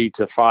be ready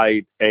to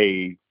fight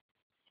a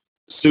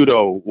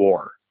pseudo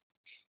war.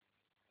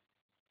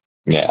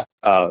 Yeah.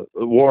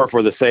 War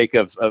for the sake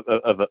of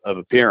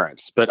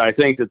appearance. But I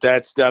think that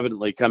that's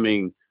definitely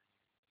coming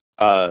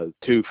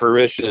to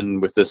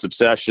fruition with this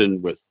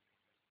obsession with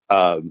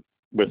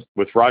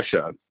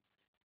Russia.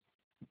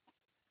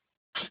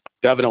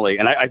 Definitely.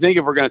 And I think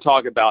if we're going to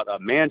talk about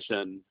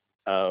Manchin,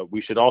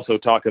 we should also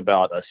talk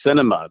about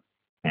Sinema,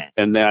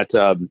 and that,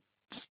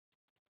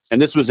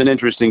 and this was an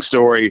interesting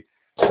story,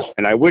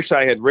 and I wish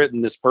I had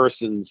written this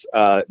person's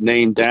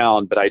name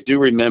down, but I do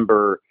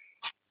remember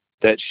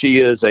that she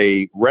is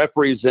a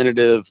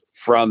representative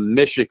from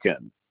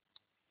Michigan,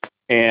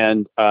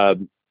 and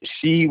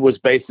she was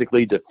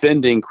basically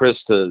defending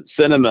Krista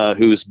Sinema,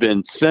 who's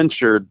been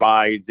censured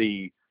by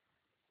the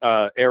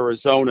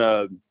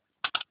Arizona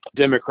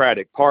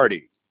Democratic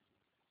Party,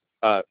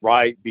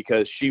 right?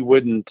 Because she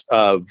wouldn't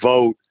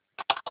vote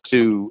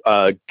to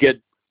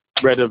get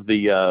rid of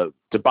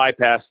to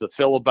bypass the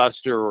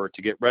filibuster, or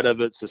to get rid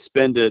of it,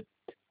 suspend it,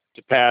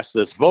 to pass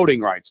this voting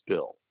rights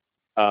bill,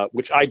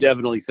 which I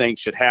definitely think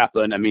should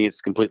happen. I mean,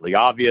 it's completely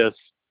obvious.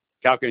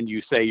 How can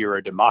you say you're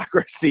a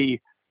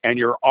democracy and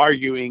you're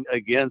arguing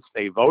against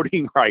a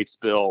voting rights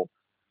bill?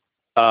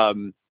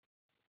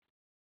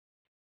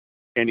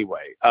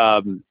 Anyway,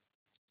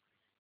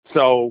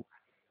 so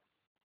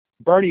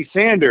Bernie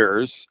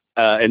Sanders,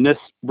 and this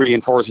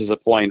reinforces a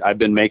point I've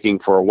been making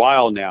for a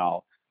while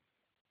now.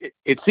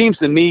 It seems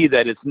to me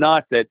that it's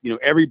not that,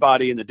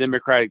 everybody in the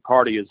Democratic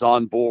Party is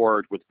on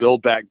board with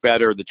Build Back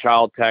Better, the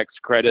child tax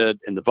credit,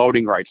 and the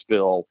voting rights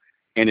bill,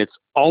 and it's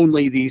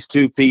only these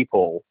two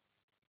people,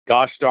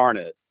 gosh darn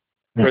it,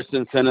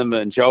 Kristen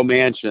Sinema and Joe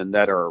Manchin,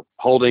 that are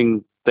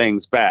holding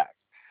things back.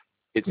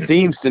 It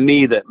seems to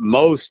me that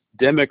most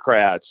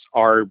Democrats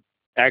are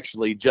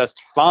actually just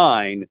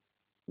fine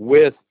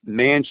with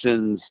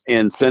Manchin's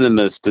and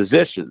Sinema's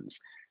positions,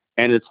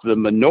 and it's the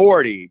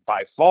minority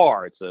by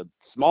far. It's a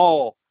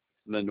small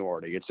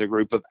minority. It's a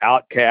group of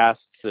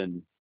outcasts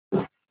and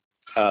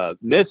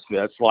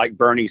misfits like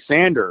Bernie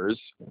Sanders,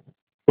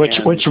 which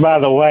by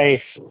the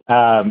way,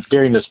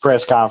 during this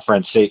press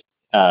conference,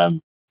 of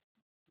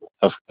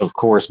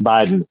course,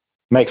 Biden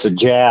makes a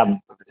jab,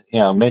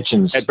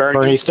 mentions at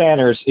Bernie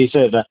Sanders. He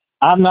said,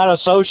 "I'm not a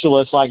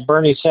socialist like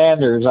Bernie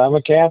Sanders. I'm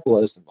a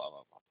capitalist." Blah, blah,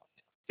 blah.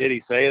 Did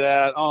he say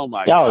that? Oh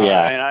my God! Oh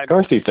yeah, of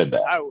course he said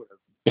that. I would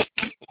have.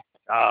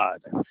 God.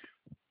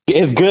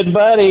 His good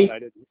buddy,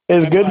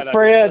 his good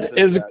friend,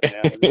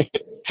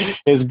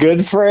 his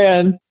good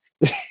friend.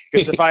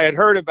 Because if I had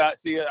heard about,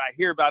 I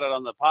hear about it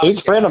on the podcast. He's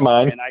a friend of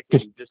mine, and I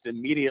can just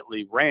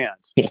immediately rant,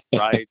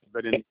 right?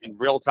 But in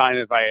real time,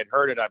 if I had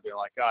heard it, I'd be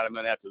like, God, I'm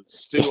going to have to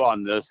stew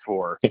on this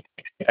for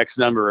X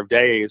number of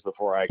days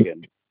before I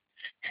can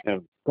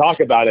talk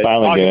about it.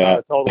 Talk about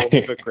a total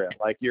hypocrite.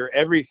 Like, you're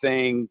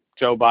everything,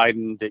 Joe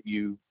Biden, that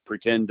you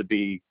pretend to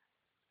be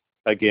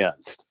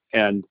against.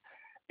 And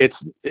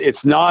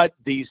it's not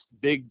these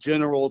big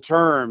general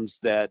terms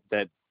that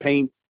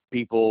paint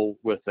people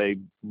with a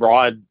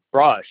broad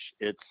brush.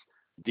 It's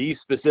these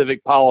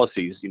specific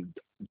policies.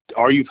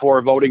 Are you for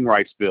a voting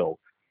rights bill?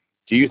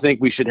 Do you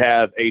think we should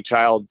have a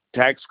child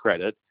tax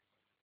credit?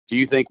 Do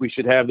you think we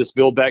should have this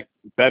Build Back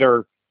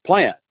Better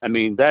plan? I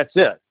mean, that's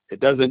it. It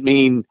doesn't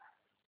mean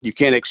you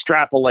can't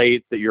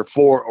extrapolate that you're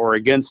for or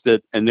against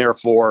it, and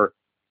therefore,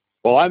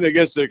 well, I'm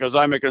against it because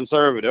I'm a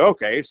conservative.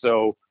 Okay,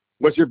 so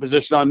what's your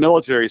position on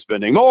military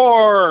spending?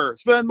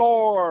 Spend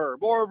more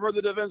for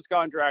the defense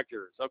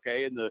contractors.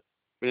 Okay, in the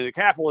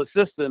capitalist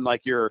system,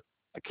 like, you're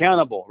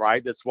accountable,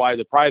 right? That's why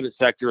the private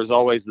sector is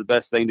always the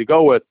best thing to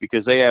go with,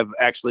 because they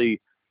actually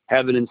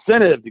have an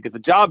incentive to get the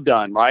job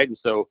done, right? And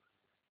so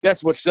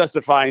that's what's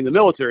justifying the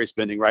military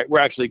spending, right? We're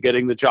actually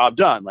getting the job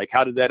done. Like,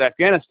 how did that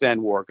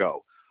Afghanistan war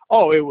go?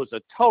 Oh, it was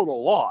a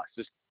total loss,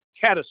 just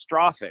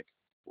catastrophic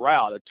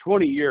rout, a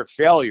 20-year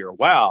failure.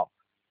 Wow.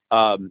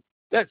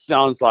 That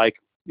sounds like,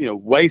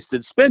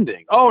 wasted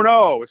spending. Oh,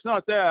 no, it's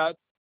not that.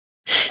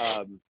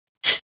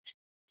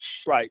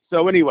 Right.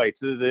 So anyway,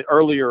 to the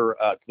earlier,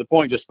 to the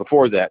point just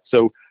before that.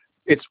 So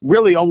it's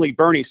really only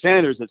Bernie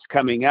Sanders that's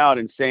coming out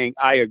and saying,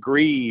 I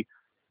agree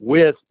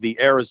with the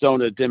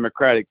Arizona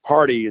Democratic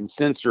Party in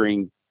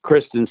censoring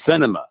Kristen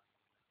Sinema.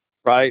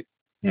 Right.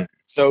 Yeah.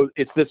 So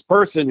it's this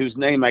person whose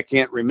name I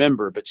can't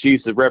remember, but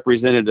she's the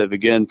representative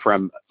again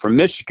from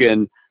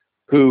Michigan,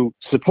 who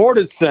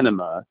supported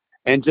Sinema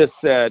and just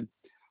said,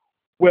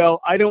 well,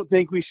 I don't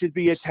think we should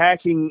be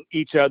attacking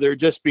each other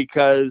just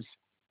because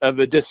of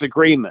a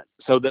disagreement.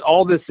 So that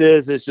all this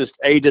is just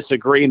a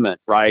disagreement,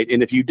 right?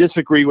 And if you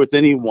disagree with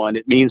anyone,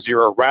 it means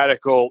you're a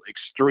radical,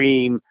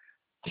 extreme,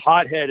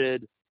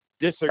 hot-headed,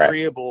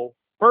 disagreeable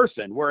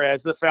person. Whereas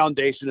the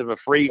foundation of a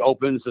free,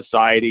 open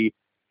society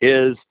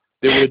is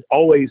there would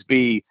always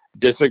be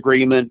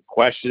disagreement,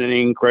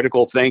 questioning,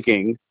 critical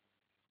thinking,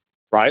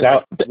 right?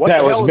 That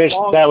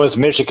was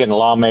Michigan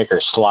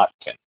lawmaker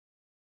Slotkin.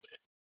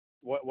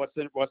 What's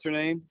her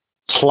name?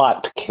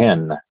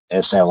 Slotkin,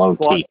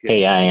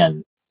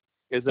 Slotkin.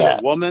 Is it a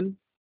woman?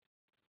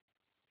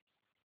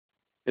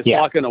 Is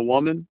Slotkin a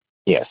woman?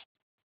 Yes.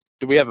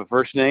 Do we have a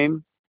first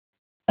name?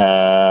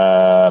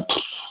 Sorry.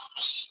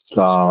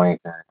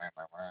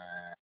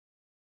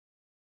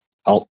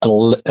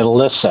 Elissa,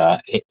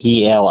 Elissa.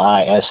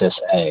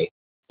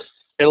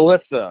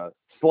 Elissa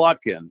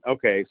Slotkin.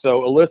 Okay,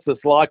 so Elissa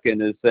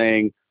Slotkin is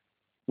saying,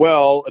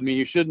 well, I mean,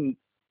 you shouldn't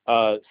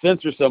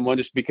censor someone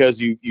just because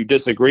you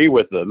disagree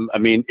with them. I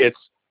mean, it's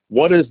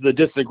what is the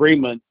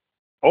disagreement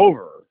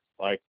over?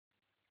 Like,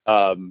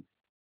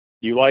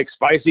 You like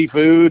spicy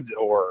food,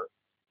 or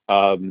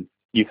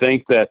you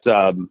think that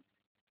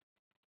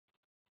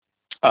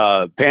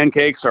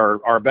pancakes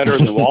are better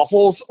than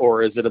waffles,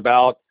 or is it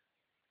about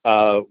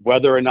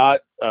whether or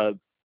not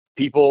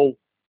people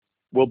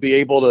will be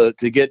able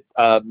to get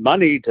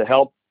money to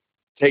help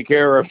take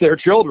care of their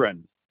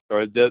children,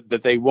 or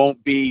that they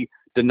won't be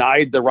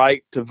denied the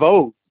right to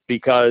vote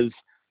because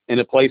in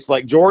a place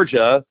like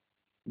Georgia,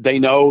 they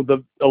know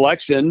the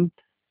election,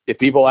 if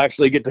people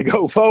actually get to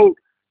go vote,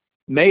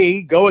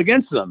 may go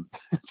against them.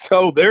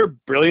 So their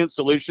brilliant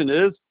solution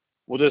is,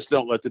 well, just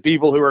don't let the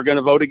people who are going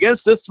to vote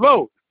against us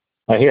vote.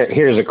 Well,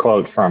 here's a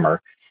quote from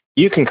her.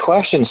 You can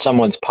question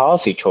someone's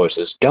policy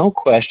choices. Don't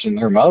question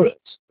their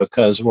motives,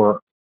 because we're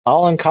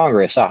all in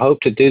Congress. I hope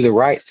to do the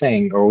right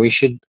thing, or we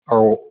should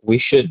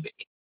be.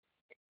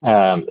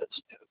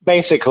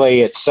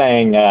 Basically, it's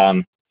saying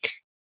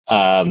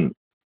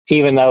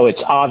even though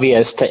it's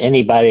obvious to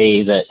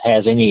anybody that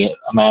has any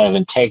amount of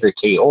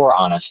integrity or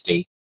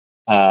honesty,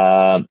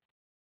 that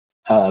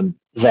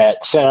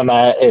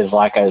Sinema is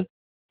like a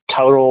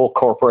total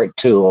corporate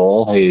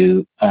tool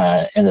who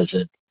and is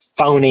a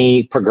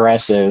phony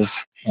progressive,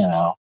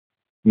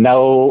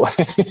 no,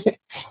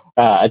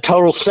 a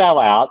total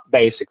sellout,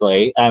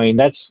 basically. I mean,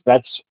 that's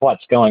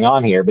what's going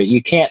on here. But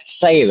you can't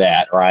say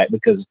that, right?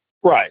 Because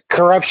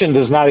corruption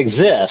does not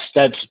exist.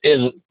 That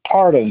is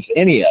part of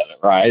any of it,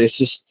 right? It's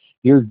just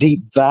your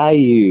deep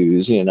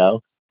values,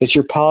 It's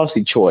your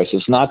policy choice.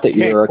 It's not that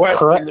you're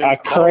a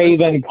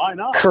craven,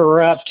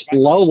 corrupt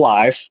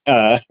lowlife.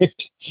 Yeah.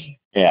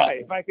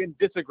 Right. If I can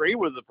disagree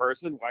with the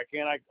person, why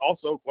can't I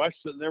also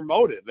question their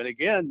motive? And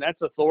again, that's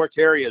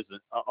authoritarianism.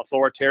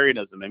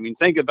 I mean,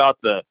 think about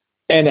the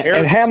and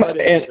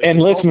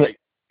listen.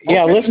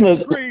 Listen to.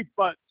 Disagree,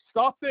 but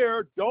stop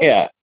there. Don't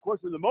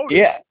question the motive.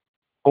 Yeah.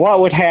 What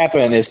would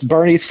happen is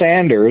Bernie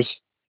Sanders,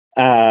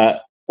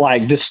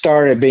 just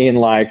started being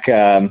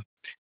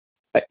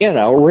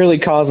really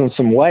causing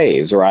some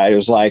waves, right? It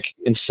was like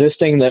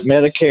insisting that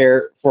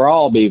Medicare for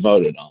all be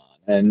voted on.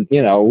 And,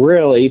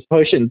 really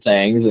pushing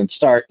things and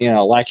start,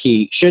 like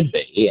he should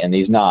be, and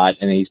he's not,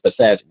 and he's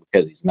pathetic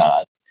because he's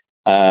not.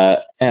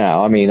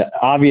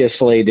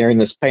 Obviously during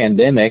this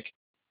pandemic,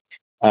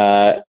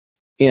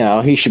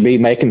 he should be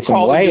making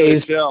some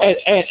waves,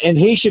 and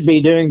he should be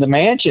doing the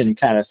Manchin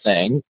kind of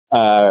thing.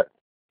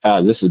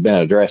 This has been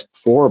addressed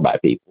before by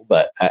people,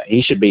 but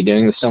he should be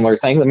doing the similar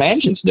thing the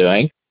Manchin's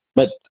doing,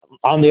 but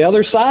on the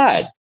other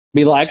side,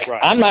 be like,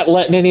 I'm not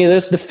letting any of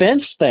this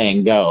defense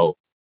thing go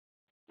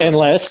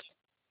unless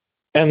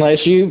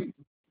you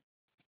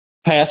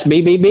pass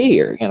BBB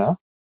or,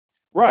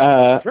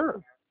 Right.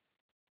 Sure.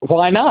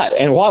 Why not?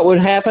 And what would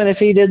happen if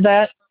he did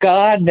that?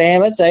 God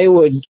damn it. They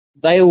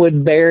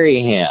would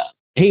bury him.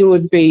 He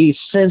would be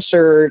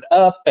censored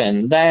up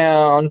and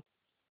down.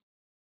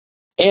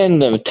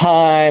 End of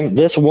time.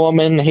 This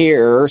woman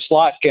here,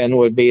 Slotkin,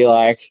 would be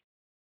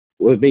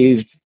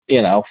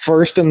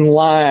first in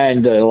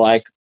line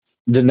to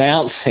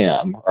denounce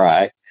him.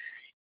 Right.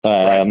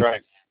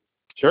 Right.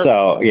 Sure.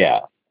 So yeah.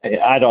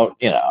 I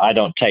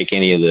don't take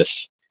any of this.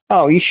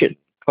 Oh, you should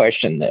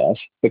question this,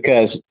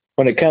 because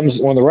when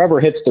the rubber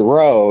hits the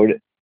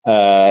road,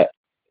 they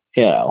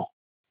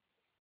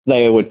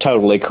would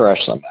totally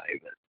crush somebody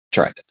that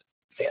tried to,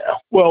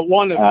 Well,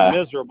 one of the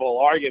miserable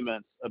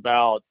arguments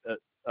about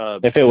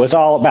if it was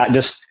all about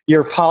just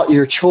your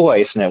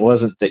choice, and it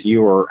wasn't that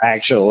you were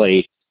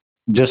actually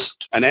just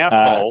an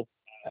asshole.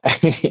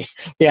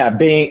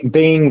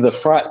 being the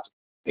front,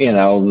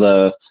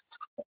 the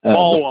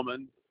fall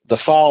woman. The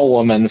fall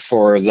woman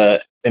for the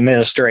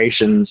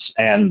administrations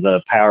and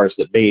the powers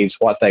that be is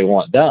what they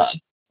want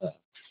done.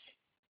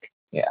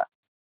 Yeah.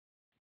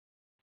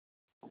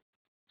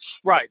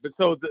 Right. But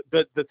so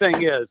the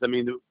thing is, I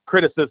mean, the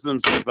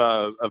criticisms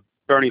of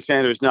Bernie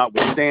Sanders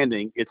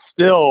notwithstanding, it's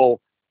still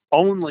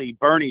only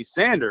Bernie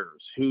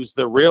Sanders who's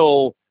the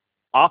real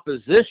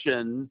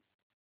opposition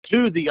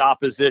to the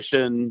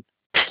opposition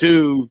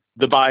to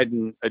the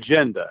Biden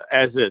agenda,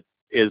 as it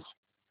is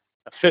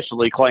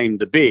officially claimed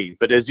to be.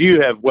 But as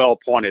you have well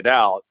pointed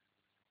out,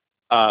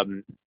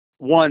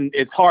 one,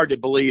 it's hard to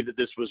believe that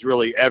this was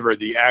really ever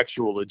the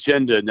actual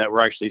agenda and that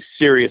we're actually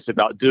serious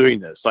about doing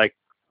this.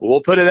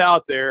 We'll put it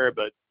out there,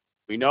 but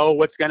we know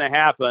what's going to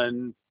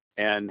happen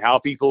and how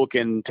people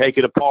can take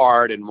it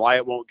apart and why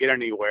it won't get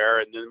anywhere.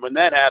 And then when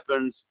that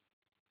happens,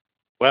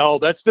 well,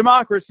 that's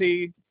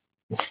democracy.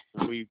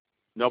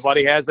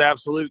 Nobody has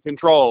absolute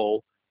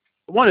control.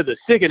 One of the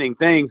sickening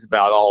things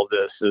about all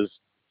this is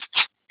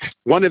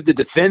one of the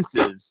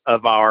defenses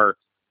of our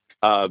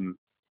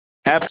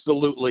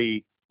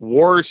absolutely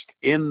worst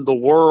in the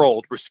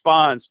world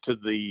response to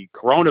the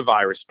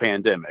coronavirus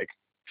pandemic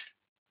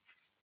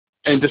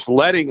and just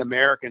letting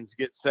Americans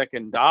get sick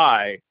and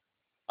die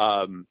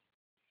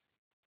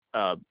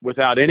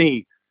without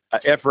any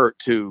effort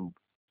to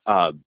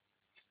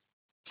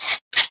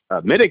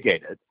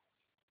mitigate it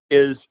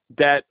is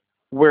that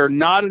we're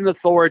not an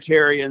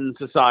authoritarian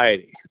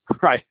society,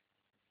 right?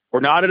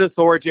 We're not an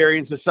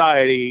authoritarian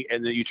society,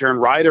 and then you turn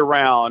right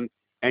around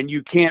and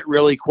you can't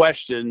really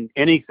question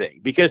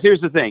anything. Because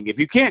here's the thing, if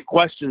you can't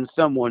question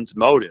someone's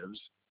motives,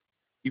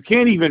 you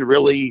can't even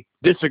really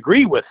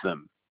disagree with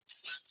them,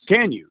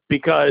 can you?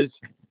 Because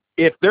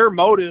if their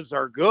motives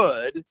are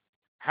good,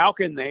 how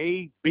can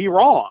they be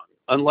wrong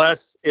unless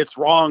it's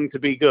wrong to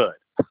be good?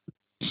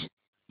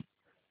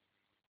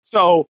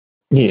 So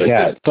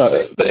yeah,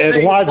 but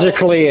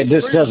logically it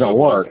just doesn't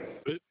work.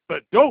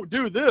 But don't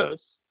do this.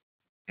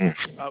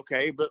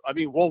 Okay, but I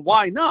mean, well,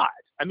 why not?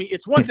 I mean,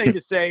 it's one thing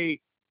to say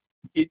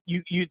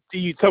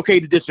it's okay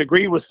to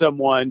disagree with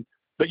someone,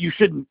 but you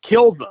shouldn't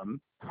kill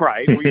them,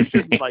 right? Or you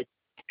shouldn't like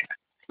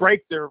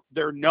break their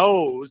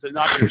nose and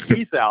knock their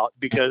teeth out,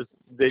 because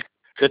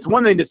that's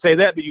one thing to say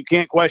that, but you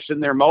can't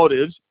question their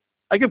motives.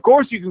 Like, of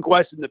course you can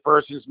question the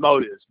person's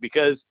motives,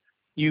 because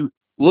you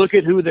look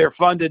at who they're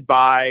funded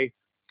by.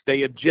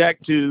 They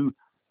object to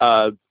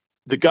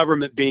the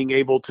government being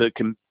able to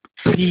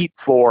compete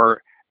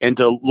for and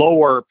to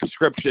lower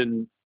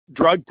prescription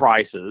drug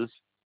prices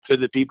so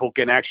that people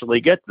can actually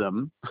get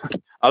them.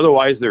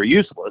 Otherwise, they're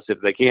useless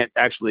if they can't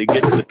actually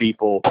get to the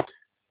people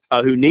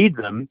who need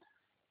them.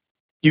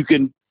 You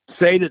can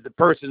say that the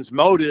person's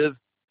motive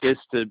is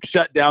to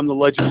shut down the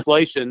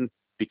legislation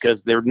because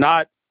they're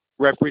not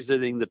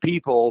representing the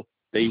people.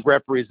 They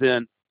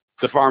represent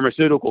the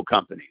pharmaceutical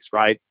companies,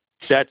 right?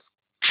 That's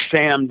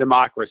sham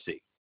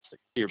democracy.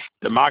 Your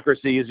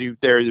democracy is you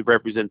there to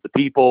represent the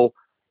people.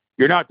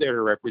 You're not there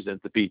to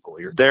represent the people.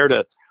 You're there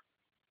to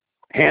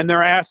hand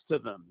their ass to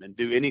them and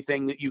do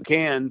anything that you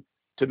can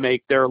to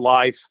make their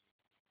life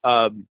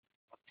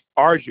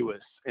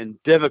arduous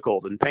and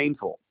difficult and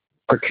painful.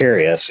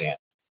 Precarious, yeah.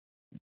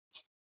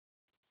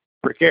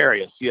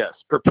 Precarious, yes.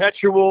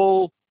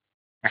 Perpetual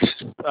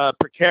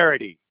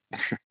precarity.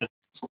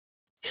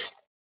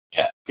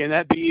 Yeah. Can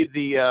that be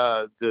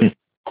the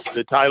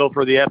title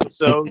for the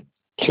episode?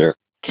 Sure.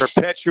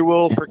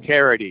 Perpetual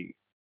precarity.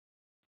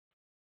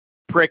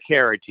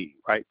 Precarity,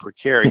 right?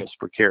 Precarious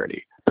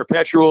precarity.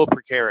 Perpetual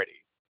precarity.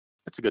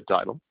 That's a good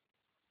title.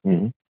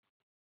 Mm-hmm.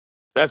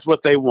 That's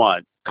what they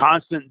want.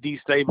 Constant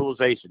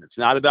destabilization. It's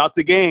not about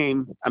the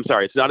game. I'm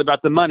sorry. It's not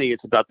about the money.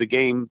 It's about the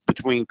game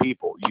between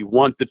people. You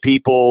want the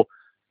people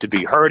to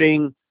be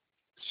hurting,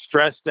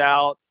 stressed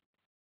out,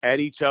 at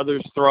each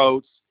other's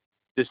throats,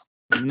 just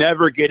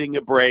never getting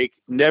a break,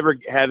 never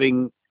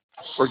having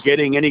or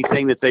getting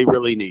anything that they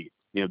really need.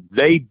 You know,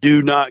 they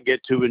do not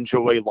get to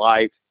enjoy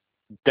life.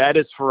 That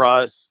is for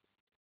us.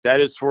 That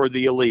is for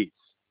the elites.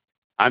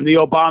 I'm the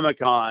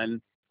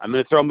Obamacon. I'm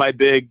going to throw my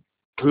big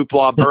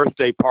hoopla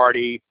birthday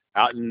party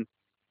out in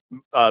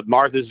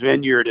Martha's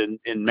Vineyard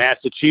in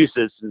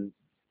Massachusetts, and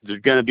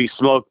there's going to be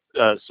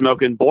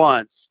smoking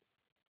blunts.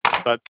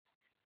 But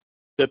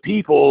the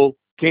people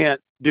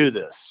can't do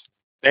this.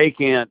 They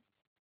can't.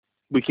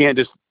 We can't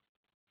just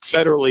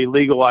federally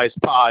legalize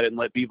pot and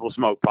let people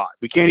smoke pot.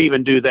 We can't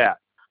even do that.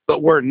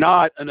 But we're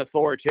not an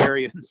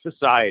authoritarian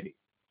society.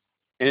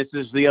 And it's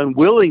just the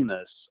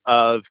unwillingness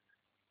of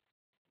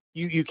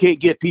you can't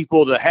get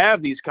people to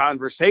have these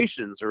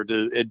conversations or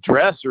to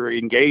address or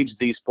engage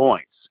these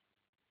points.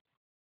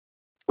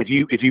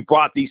 If you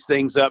brought these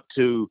things up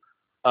to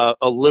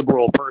a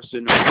liberal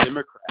person or a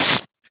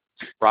Democrat,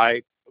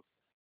 right,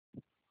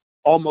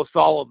 almost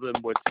all of them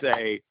would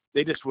say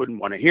they just wouldn't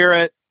want to hear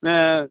it.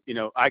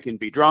 I can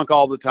be drunk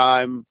all the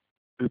time.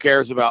 Who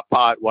cares about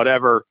pot?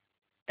 Whatever.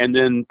 And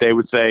then they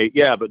would say,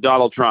 yeah, but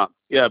Donald Trump.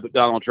 Yeah, but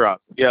Donald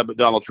Trump. Yeah, but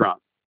Donald Trump.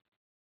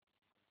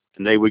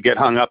 And they would get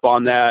hung up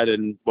on that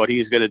and what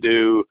he's going to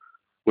do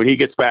when he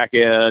gets back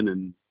in,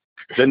 and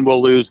then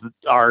we'll lose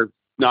our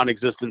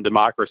non-existent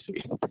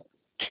democracy.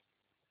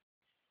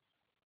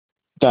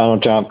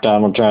 Donald Trump.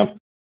 All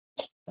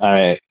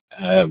right.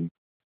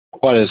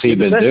 What has he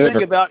been doing? The best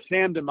thing about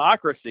sham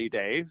democracy,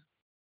 Dave,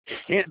 it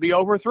can't be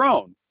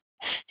overthrown.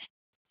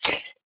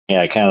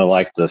 Yeah, I kind of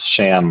like the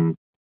sham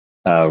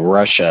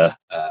Russia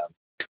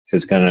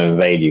who's going to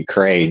invade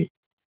Ukraine.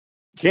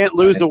 Can't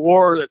lose a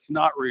war that's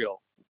not real.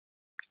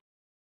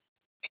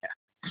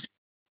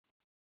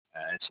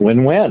 It's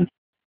win-win.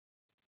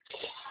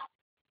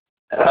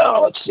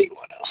 Let's see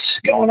what else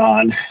is going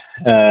on.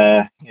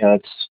 Have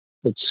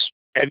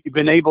you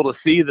been able to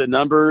see the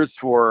numbers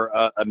for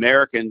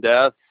American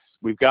deaths?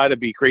 We've got to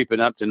be creeping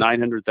up to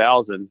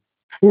 900,000.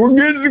 We're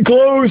getting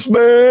close,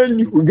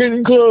 man. We're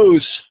getting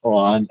close.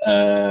 Hold on.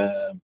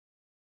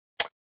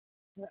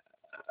 Let's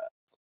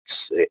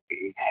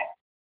see.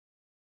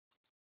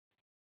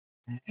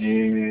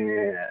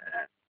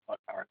 What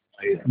are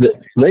the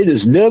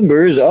latest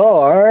numbers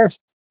are?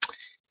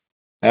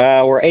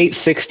 We're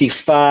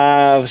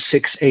 865,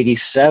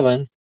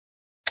 687.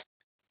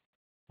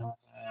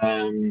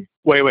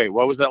 Wait.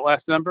 What was that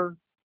last number?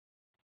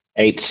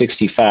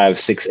 865,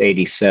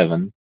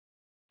 687.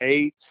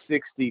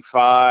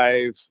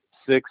 865,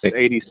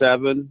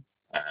 687.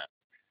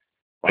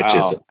 Which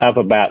is up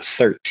about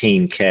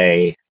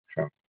 13K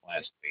from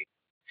last week.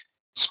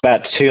 It's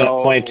about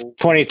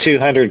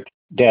 2,200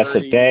 deaths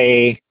a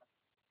day.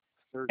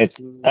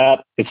 13.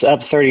 It's up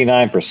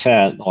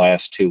 39% the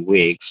last 2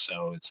 weeks,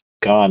 so it's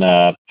gone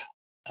up.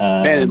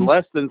 And in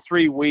less than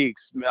 3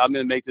 weeks, I'm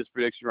going to make this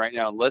prediction right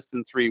now. In less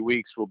than 3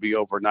 weeks, we'll be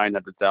over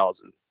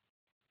 900,000.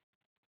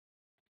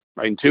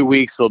 Right, in 2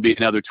 weeks, there'll be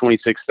another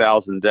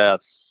 26,000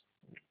 deaths,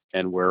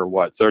 and we're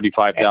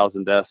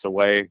 35,000 deaths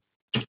away.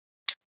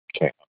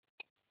 Okay.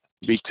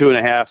 Be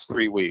 2.5,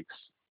 3 weeks.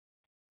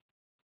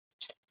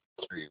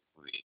 3 weeks.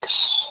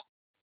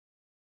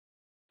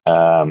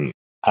 3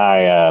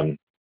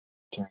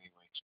 weeks.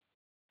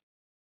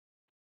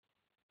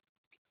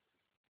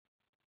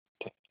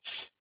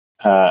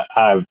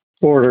 I've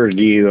ordered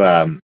you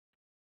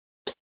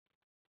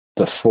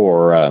the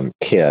 4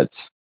 kits.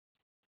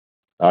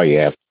 All you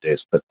have to do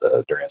is put the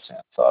address in.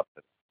 So I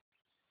put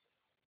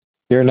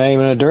your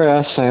name and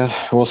address.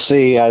 We'll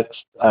see. I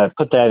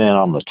put that in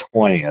on the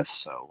 20th,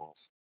 so we'll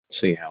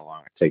see how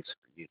long it takes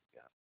for you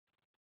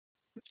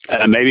to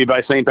go. Maybe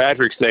by St.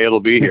 Patrick's Day, it'll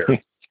be here.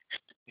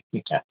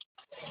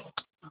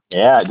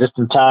 Yeah, just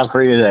in time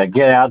for you to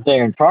get out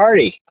there and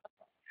party.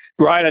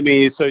 Right. I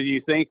mean, so you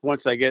think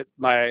once I get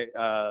my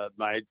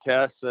my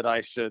test that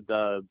I should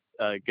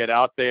get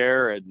out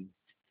there and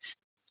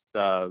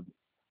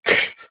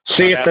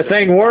see if the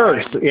thing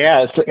works.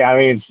 Yeah, I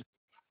mean,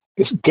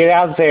 just get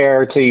out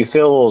there till you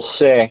feel a little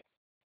sick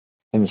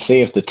and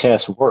see if the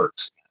test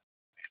works.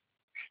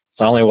 It's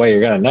the only way you're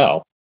going to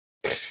know.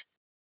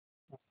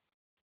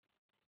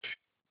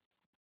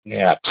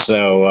 Yeah,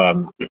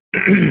 so,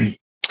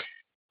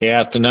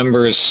 yeah, the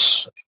numbers,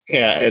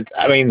 yeah, it's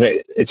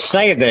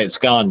saying that it's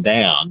gone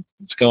down.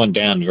 It's going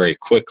down very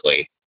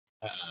quickly.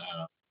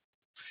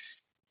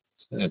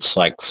 It's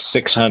like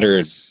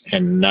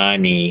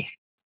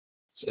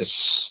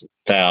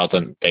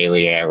 690,000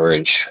 daily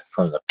average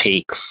from the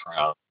peak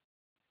from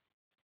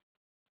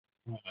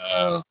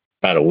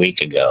about a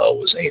week ago. It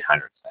was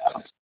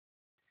 800,000.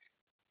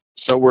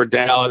 So we're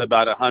down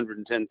about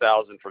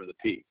 110,000 from the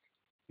peak.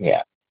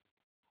 Yeah.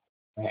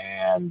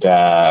 And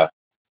yeah,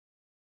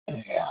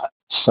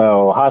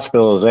 so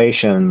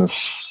hospitalizations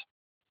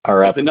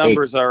are up. The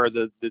numbers are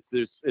it's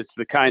the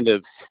kind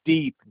of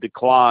steep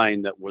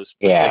decline that was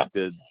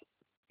predicted.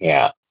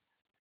 Yeah.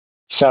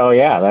 So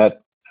yeah,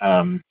 that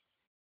I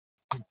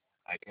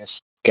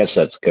guess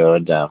that's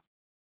good. And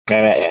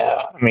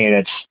I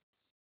mean,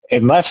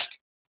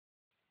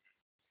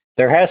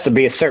 there has to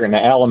be a certain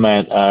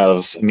element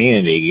of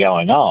immunity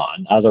going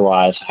on.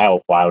 Otherwise,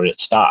 why would it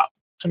stop?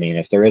 I mean,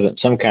 if there isn't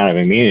some kind of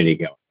immunity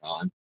going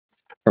on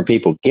from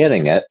people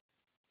getting it,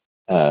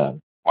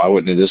 why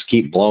wouldn't it just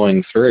keep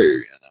blowing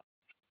through?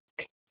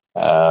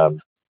 Yeah,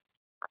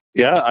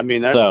 I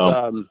mean that's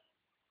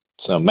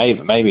so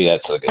maybe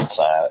that's a good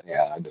sign.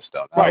 Yeah, I just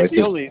don't know. Right.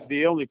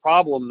 The only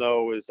problem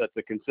though is that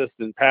the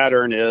consistent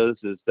pattern is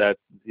that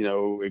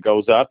it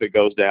goes up, it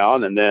goes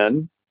down, and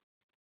then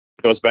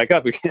it goes back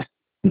up again.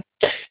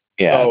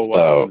 Yeah.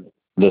 So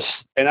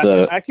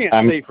I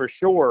can't say for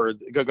sure.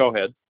 Go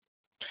ahead.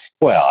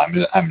 Well,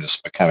 I'm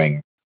just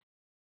becoming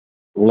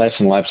less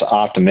and less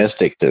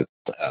optimistic that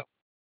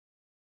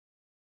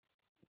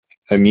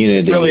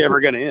immunity is really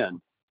ever going to end.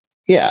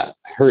 Yeah,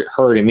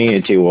 herd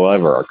immunity will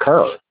ever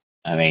occur.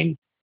 I mean,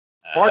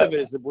 part of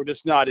it is that we're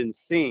just not in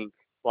sync.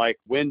 Like,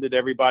 when did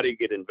everybody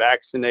get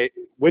vaccinated?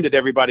 When did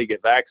everybody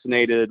get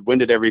vaccinated? When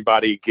did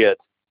everybody get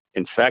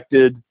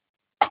infected?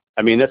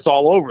 I mean, that's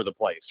all over the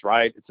place,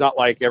 right? It's not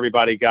like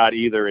everybody got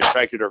either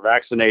infected or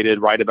vaccinated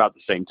right about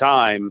the same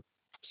time.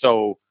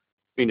 So,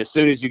 I mean, as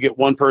soon as you get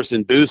one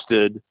person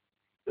boosted,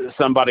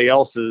 somebody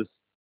else's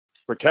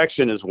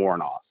protection is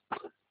worn off.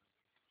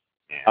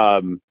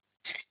 I mean,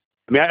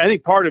 I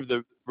think part of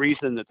the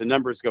reason that the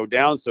numbers go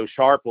down so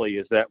sharply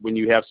is that when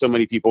you have so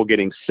many people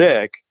getting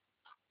sick,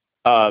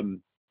 in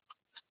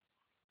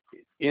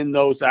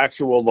those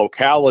actual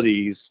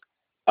localities,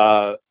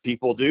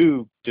 people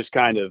do just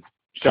kind of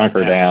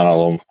hunker down a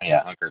little.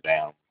 Yeah, hunker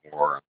down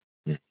more.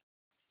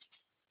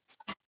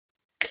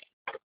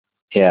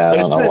 Yeah, I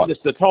don't know. It's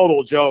a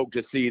total joke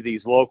to see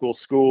these local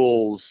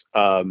schools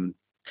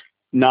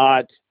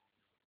not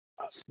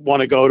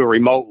want to go to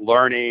remote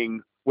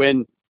learning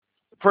when,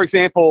 for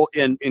example,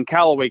 in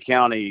Callaway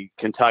County,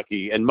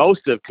 Kentucky, and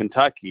most of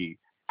Kentucky,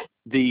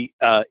 the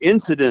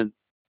incident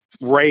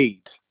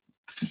rate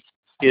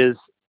is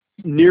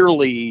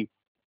nearly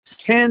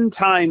 10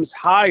 times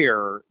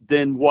higher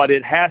than what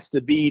it has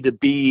to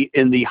be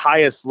in the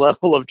highest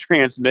level of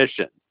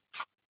transmission,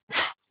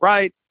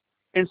 right?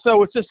 And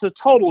so it's just a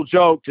total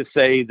joke to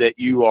say that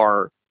you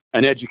are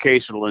an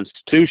educational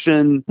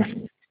institution,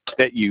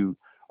 that you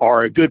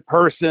are a good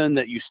person,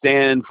 that you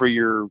stand for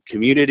your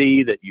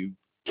community, that you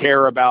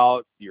care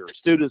about your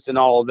students and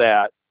all of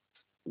that,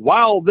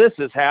 while this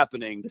is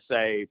happening, to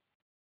say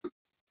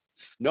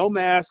no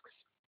masks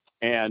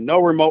and no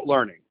remote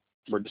learning.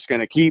 We're just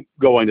going to keep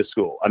going to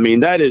school. I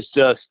mean, that is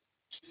just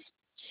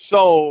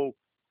so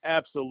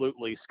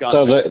absolutely scummy.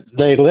 So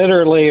they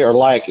literally are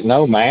like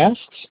no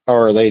masks,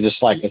 or are they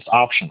just like it's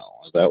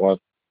optional? Is that what?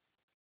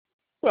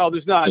 Well,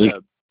 there's not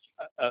a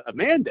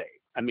mandate.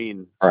 I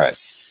mean, right.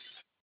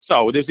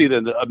 So there's either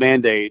a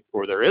mandate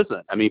or there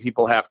isn't. I mean,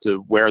 people have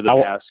to wear the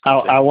mask.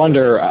 I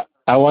wonder.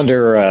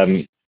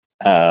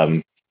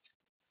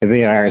 It'd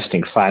be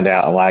interesting to find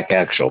out, like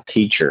actual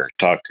teacher,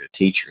 talk to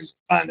teachers,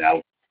 find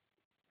out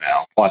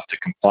what to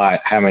comply,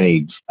 how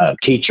many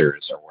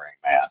teachers are wearing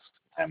masks,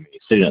 how many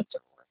students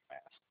are wearing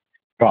masks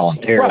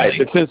voluntarily. Right,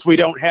 but since we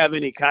don't have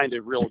any kind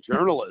of real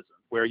journalism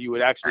where you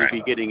would actually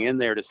be getting in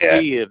there to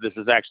see if this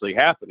is actually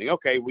happening.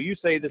 Okay, well, you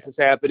say this is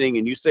happening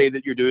and you say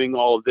that you're doing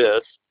all of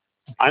this.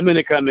 I'm going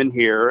to come in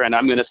here and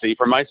I'm going to see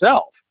for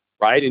myself,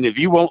 right? And if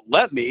you won't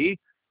let me,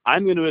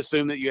 I'm going to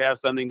assume that you have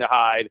something to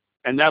hide,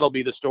 and that'll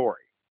be the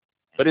story.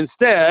 But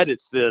instead,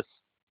 it's this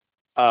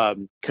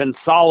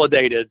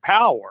consolidated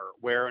power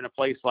where in a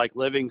place like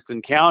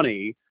Livingston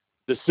County,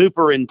 the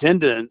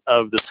superintendent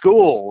of the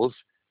schools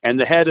and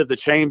the head of the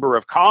Chamber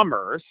of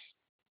Commerce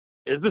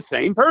is the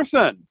same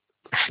person.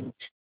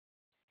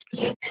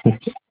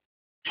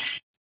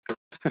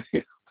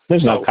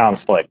 There's no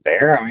conflict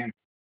there. I mean,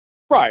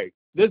 right.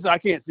 I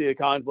can't see a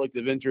conflict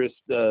of interest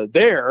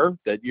there,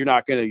 that you're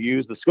not going to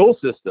use the school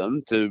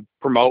system to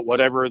promote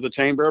whatever the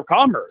Chamber of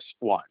Commerce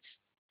wants.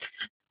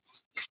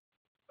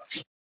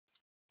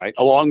 Right?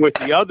 Along with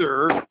the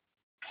other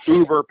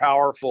uber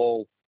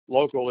powerful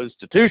local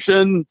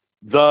institution,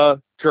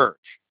 the church,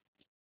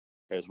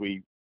 as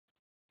we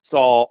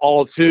saw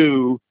all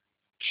too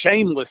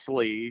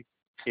shamelessly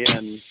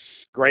in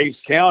Graves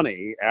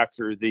County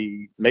after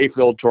the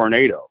Mayfield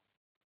tornado.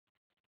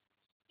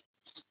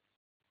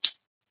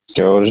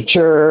 Go to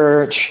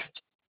church.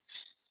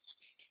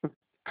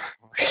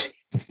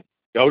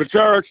 Go to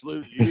church.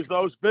 Use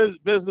those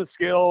business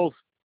skills.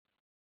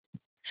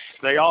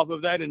 Stay off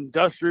of that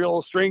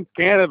industrial strength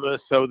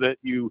cannabis so that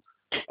you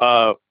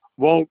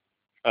won't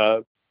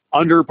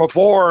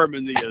underperform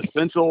in the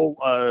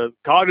essential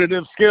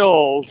cognitive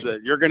skills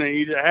that you're going to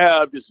need to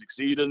have to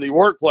succeed in the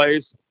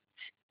workplace.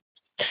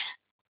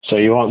 So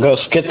you won't go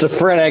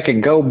schizophrenic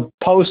and go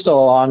postal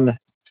on.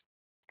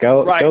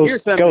 Go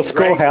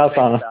schoolhouse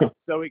on.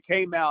 So it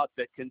came out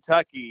that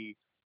Kentucky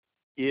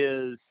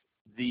is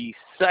the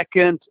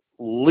second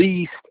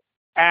least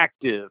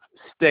active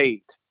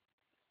state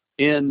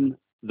in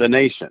the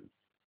nation.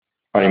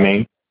 What do you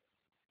mean?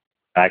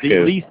 Active. The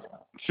least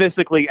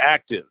physically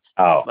active.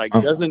 Oh. Like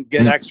doesn't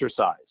get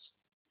exercise.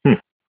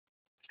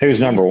 Who's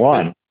number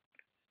one?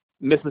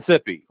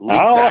 Mississippi.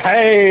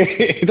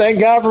 Hey, thank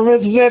God for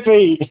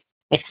Mississippi.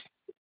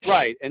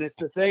 Right, and it's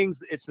the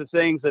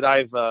things that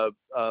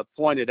I've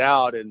pointed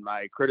out in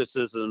my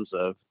criticisms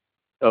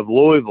of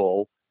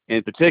Louisville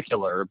in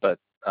particular, but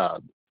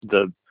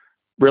the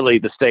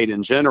state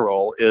in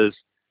general is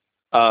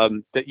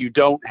that you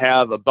don't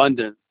have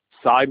abundant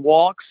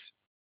sidewalks,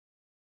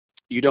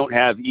 you don't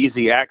have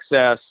easy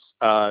access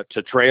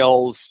to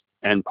trails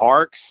and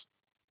parks.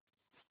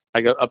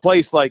 Like a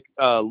place like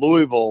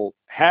Louisville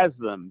has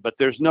them, but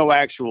there's no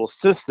actual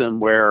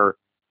system where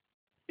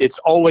it's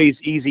always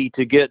easy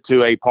to get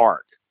to a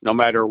park, no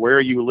matter where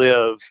you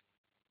live.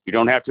 You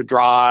don't have to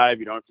drive.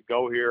 You don't have to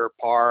go here,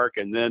 park,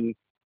 and then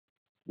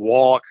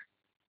walk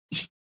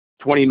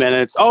 20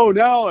 minutes. Oh,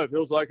 no, it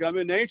feels like I'm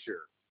in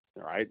nature.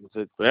 All right.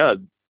 Yeah,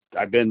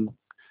 I've been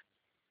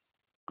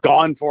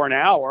gone for an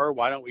hour.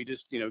 Why don't we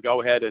just,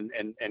 go ahead and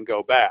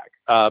go back?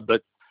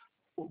 But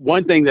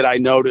one thing that I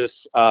notice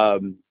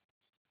in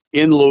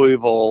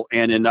Louisville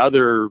and in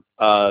other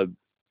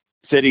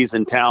cities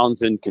and towns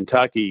in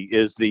Kentucky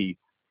is the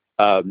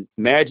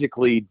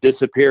magically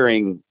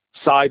disappearing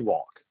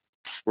sidewalk,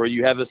 where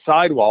you have a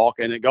sidewalk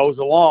and it goes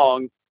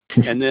along,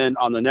 and then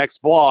on the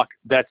next block,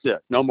 that's it.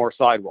 No more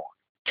sidewalk.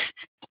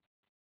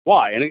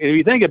 Why? And if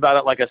you think about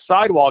it, like a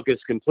sidewalk is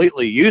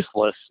completely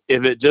useless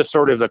if it just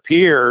sort of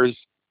appears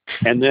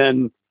and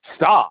then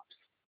stops.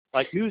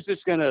 Like, who's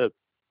just going to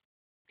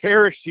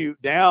parachute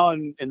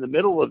down in the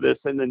middle of this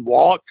and then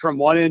walk from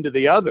one end to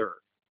the other?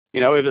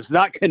 If it's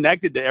not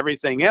connected to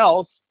everything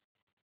else,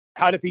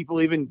 how do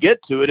people even get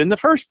to it in the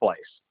first place?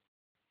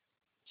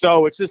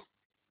 So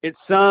it's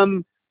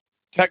some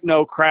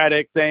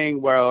technocratic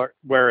thing where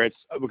it's,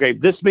 okay,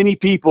 this many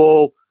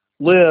people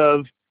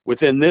live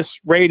within this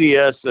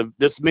radius of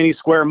this many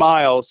square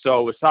miles,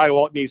 so a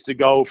sidewalk needs to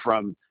go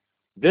from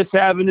this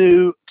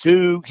avenue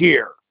to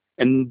here,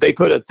 and they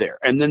put it there,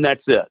 and then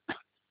that's it.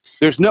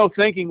 There's no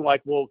thinking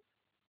like, well,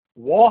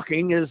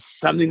 walking is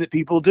something that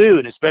people do,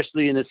 and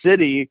especially in the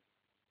city,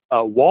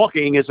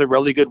 walking is a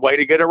really good way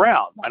to get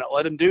around. Why not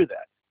let them do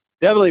that?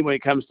 Definitely when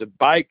it comes to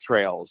bike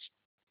trails,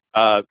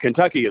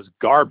 Kentucky is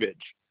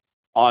garbage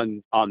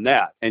on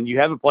that. And you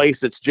have a place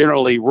that's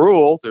generally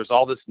rural. There's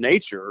all this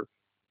nature,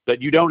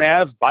 but you don't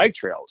have bike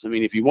trails. I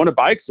mean, if you want to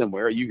bike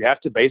somewhere, you have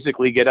to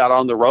basically get out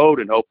on the road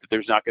and hope that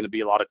there's not going to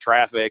be a lot of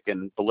traffic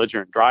and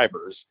belligerent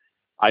drivers.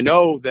 I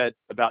know that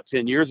about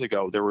 10 years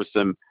ago, there were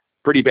some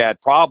pretty bad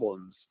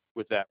problems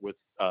with that, with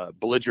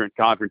belligerent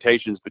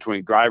confrontations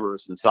between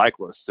drivers and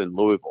cyclists in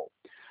Louisville.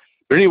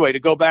 But anyway, to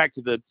go back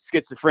to the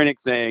schizophrenic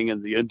thing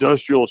and the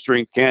industrial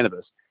strength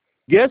cannabis,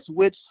 guess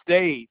which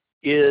state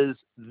is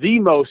the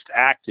most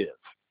active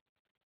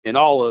in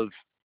all of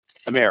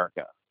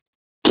America?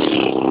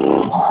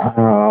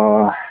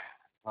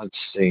 Let's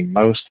see,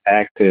 most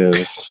active.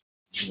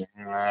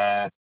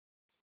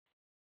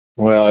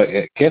 Well,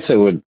 I guess it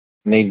would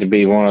need to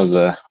be one of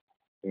the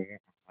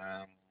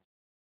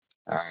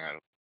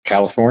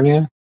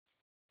California?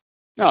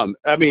 No,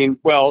 I mean,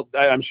 well,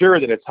 I'm sure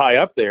that it's high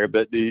up there,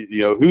 but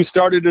who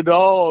started it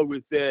all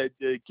with that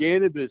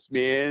cannabis,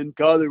 man?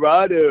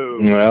 Colorado.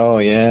 Oh,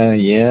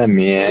 yeah,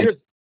 man.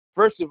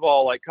 First of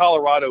all, like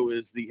Colorado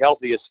is the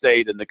healthiest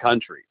state in the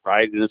country,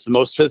 right? And it's the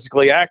most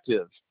physically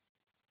active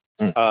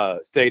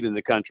state in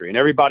the country. And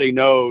everybody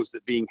knows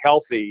that being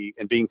healthy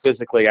and being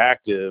physically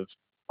active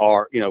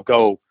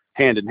go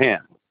hand in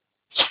hand,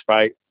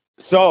 right?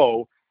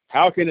 So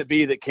how can it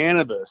be that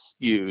cannabis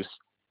use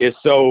is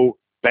so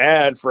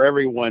bad for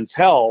everyone's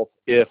health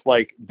if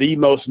like the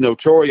most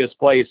notorious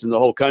place in the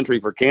whole country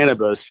for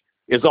cannabis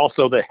is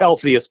also the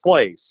healthiest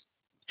place?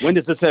 When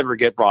does this ever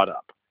get brought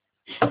up?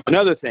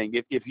 Another thing,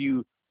 if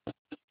you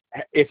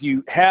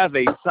have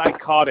a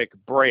psychotic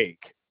break,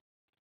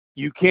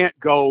 you can't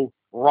go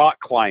rock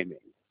climbing.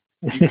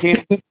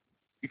 You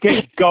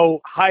can't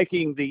go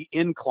hiking the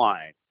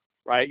incline,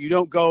 right? You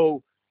don't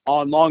go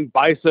on long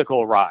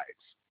bicycle rides,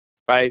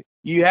 right?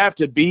 You have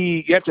to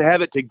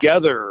have it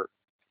together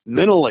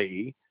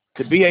mentally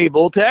to be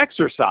able to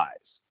exercise,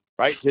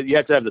 right? So you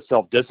have to have the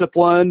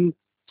self-discipline,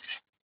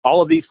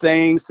 all of these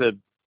things.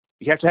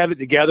 You have to have it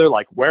together,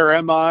 like, where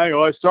am I?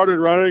 Oh, I started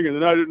running, and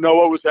then I didn't know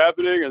what was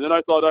happening, and then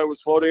I thought I was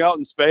floating out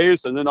in space,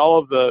 and then all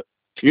of the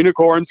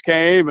unicorns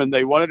came, and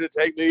they wanted to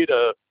take me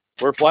to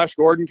where Flash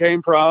Gordon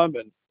came from,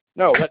 and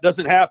no, that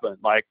doesn't happen.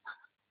 Like,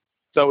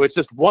 so it's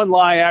just one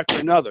lie after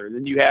another. And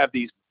then you have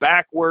these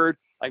backward,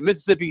 like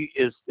Mississippi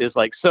is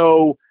like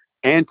so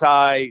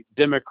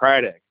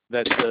anti-democratic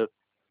that the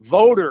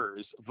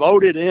voters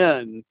voted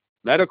in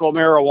medical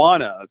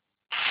marijuana,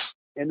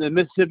 and the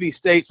Mississippi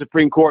State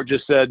Supreme Court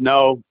just said,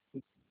 no,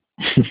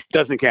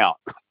 doesn't count.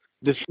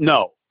 Just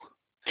no.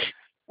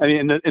 I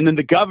mean, and then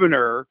the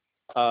governor,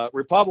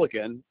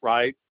 Republican,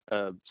 right?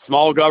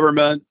 Small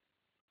government.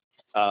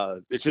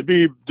 It should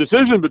be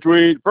personal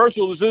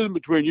decision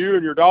between you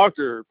and your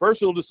doctor.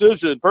 Personal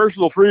decision,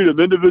 personal freedom,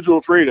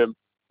 individual freedom.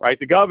 Right?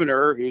 The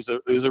governor, who's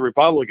a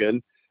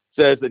Republican,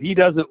 says that he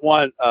doesn't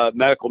want a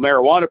medical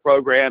marijuana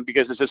program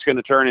because it's just going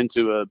to turn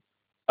into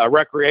a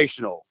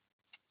recreational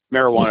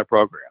marijuana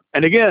program.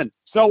 And again,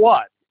 so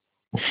what?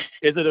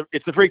 It's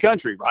a free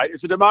country, right?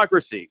 It's a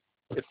democracy.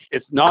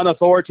 It's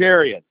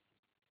non-authoritarian.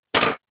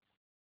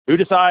 Who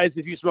decides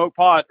if you smoke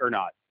pot or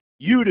not?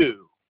 You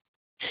do.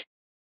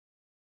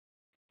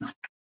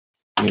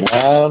 I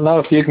don't know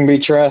if you can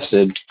be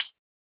trusted.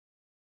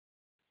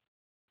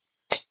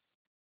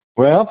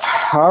 Well,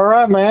 all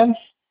right, man.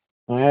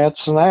 That's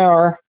an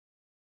hour.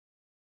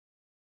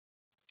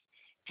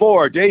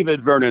 For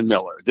David Vernon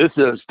Miller, this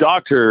is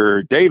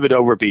Dr. David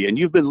Overby, and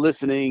you've been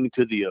listening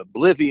to the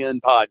Oblivion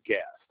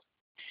Podcast.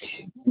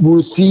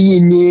 We'll see you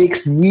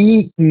next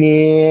week,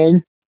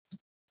 man.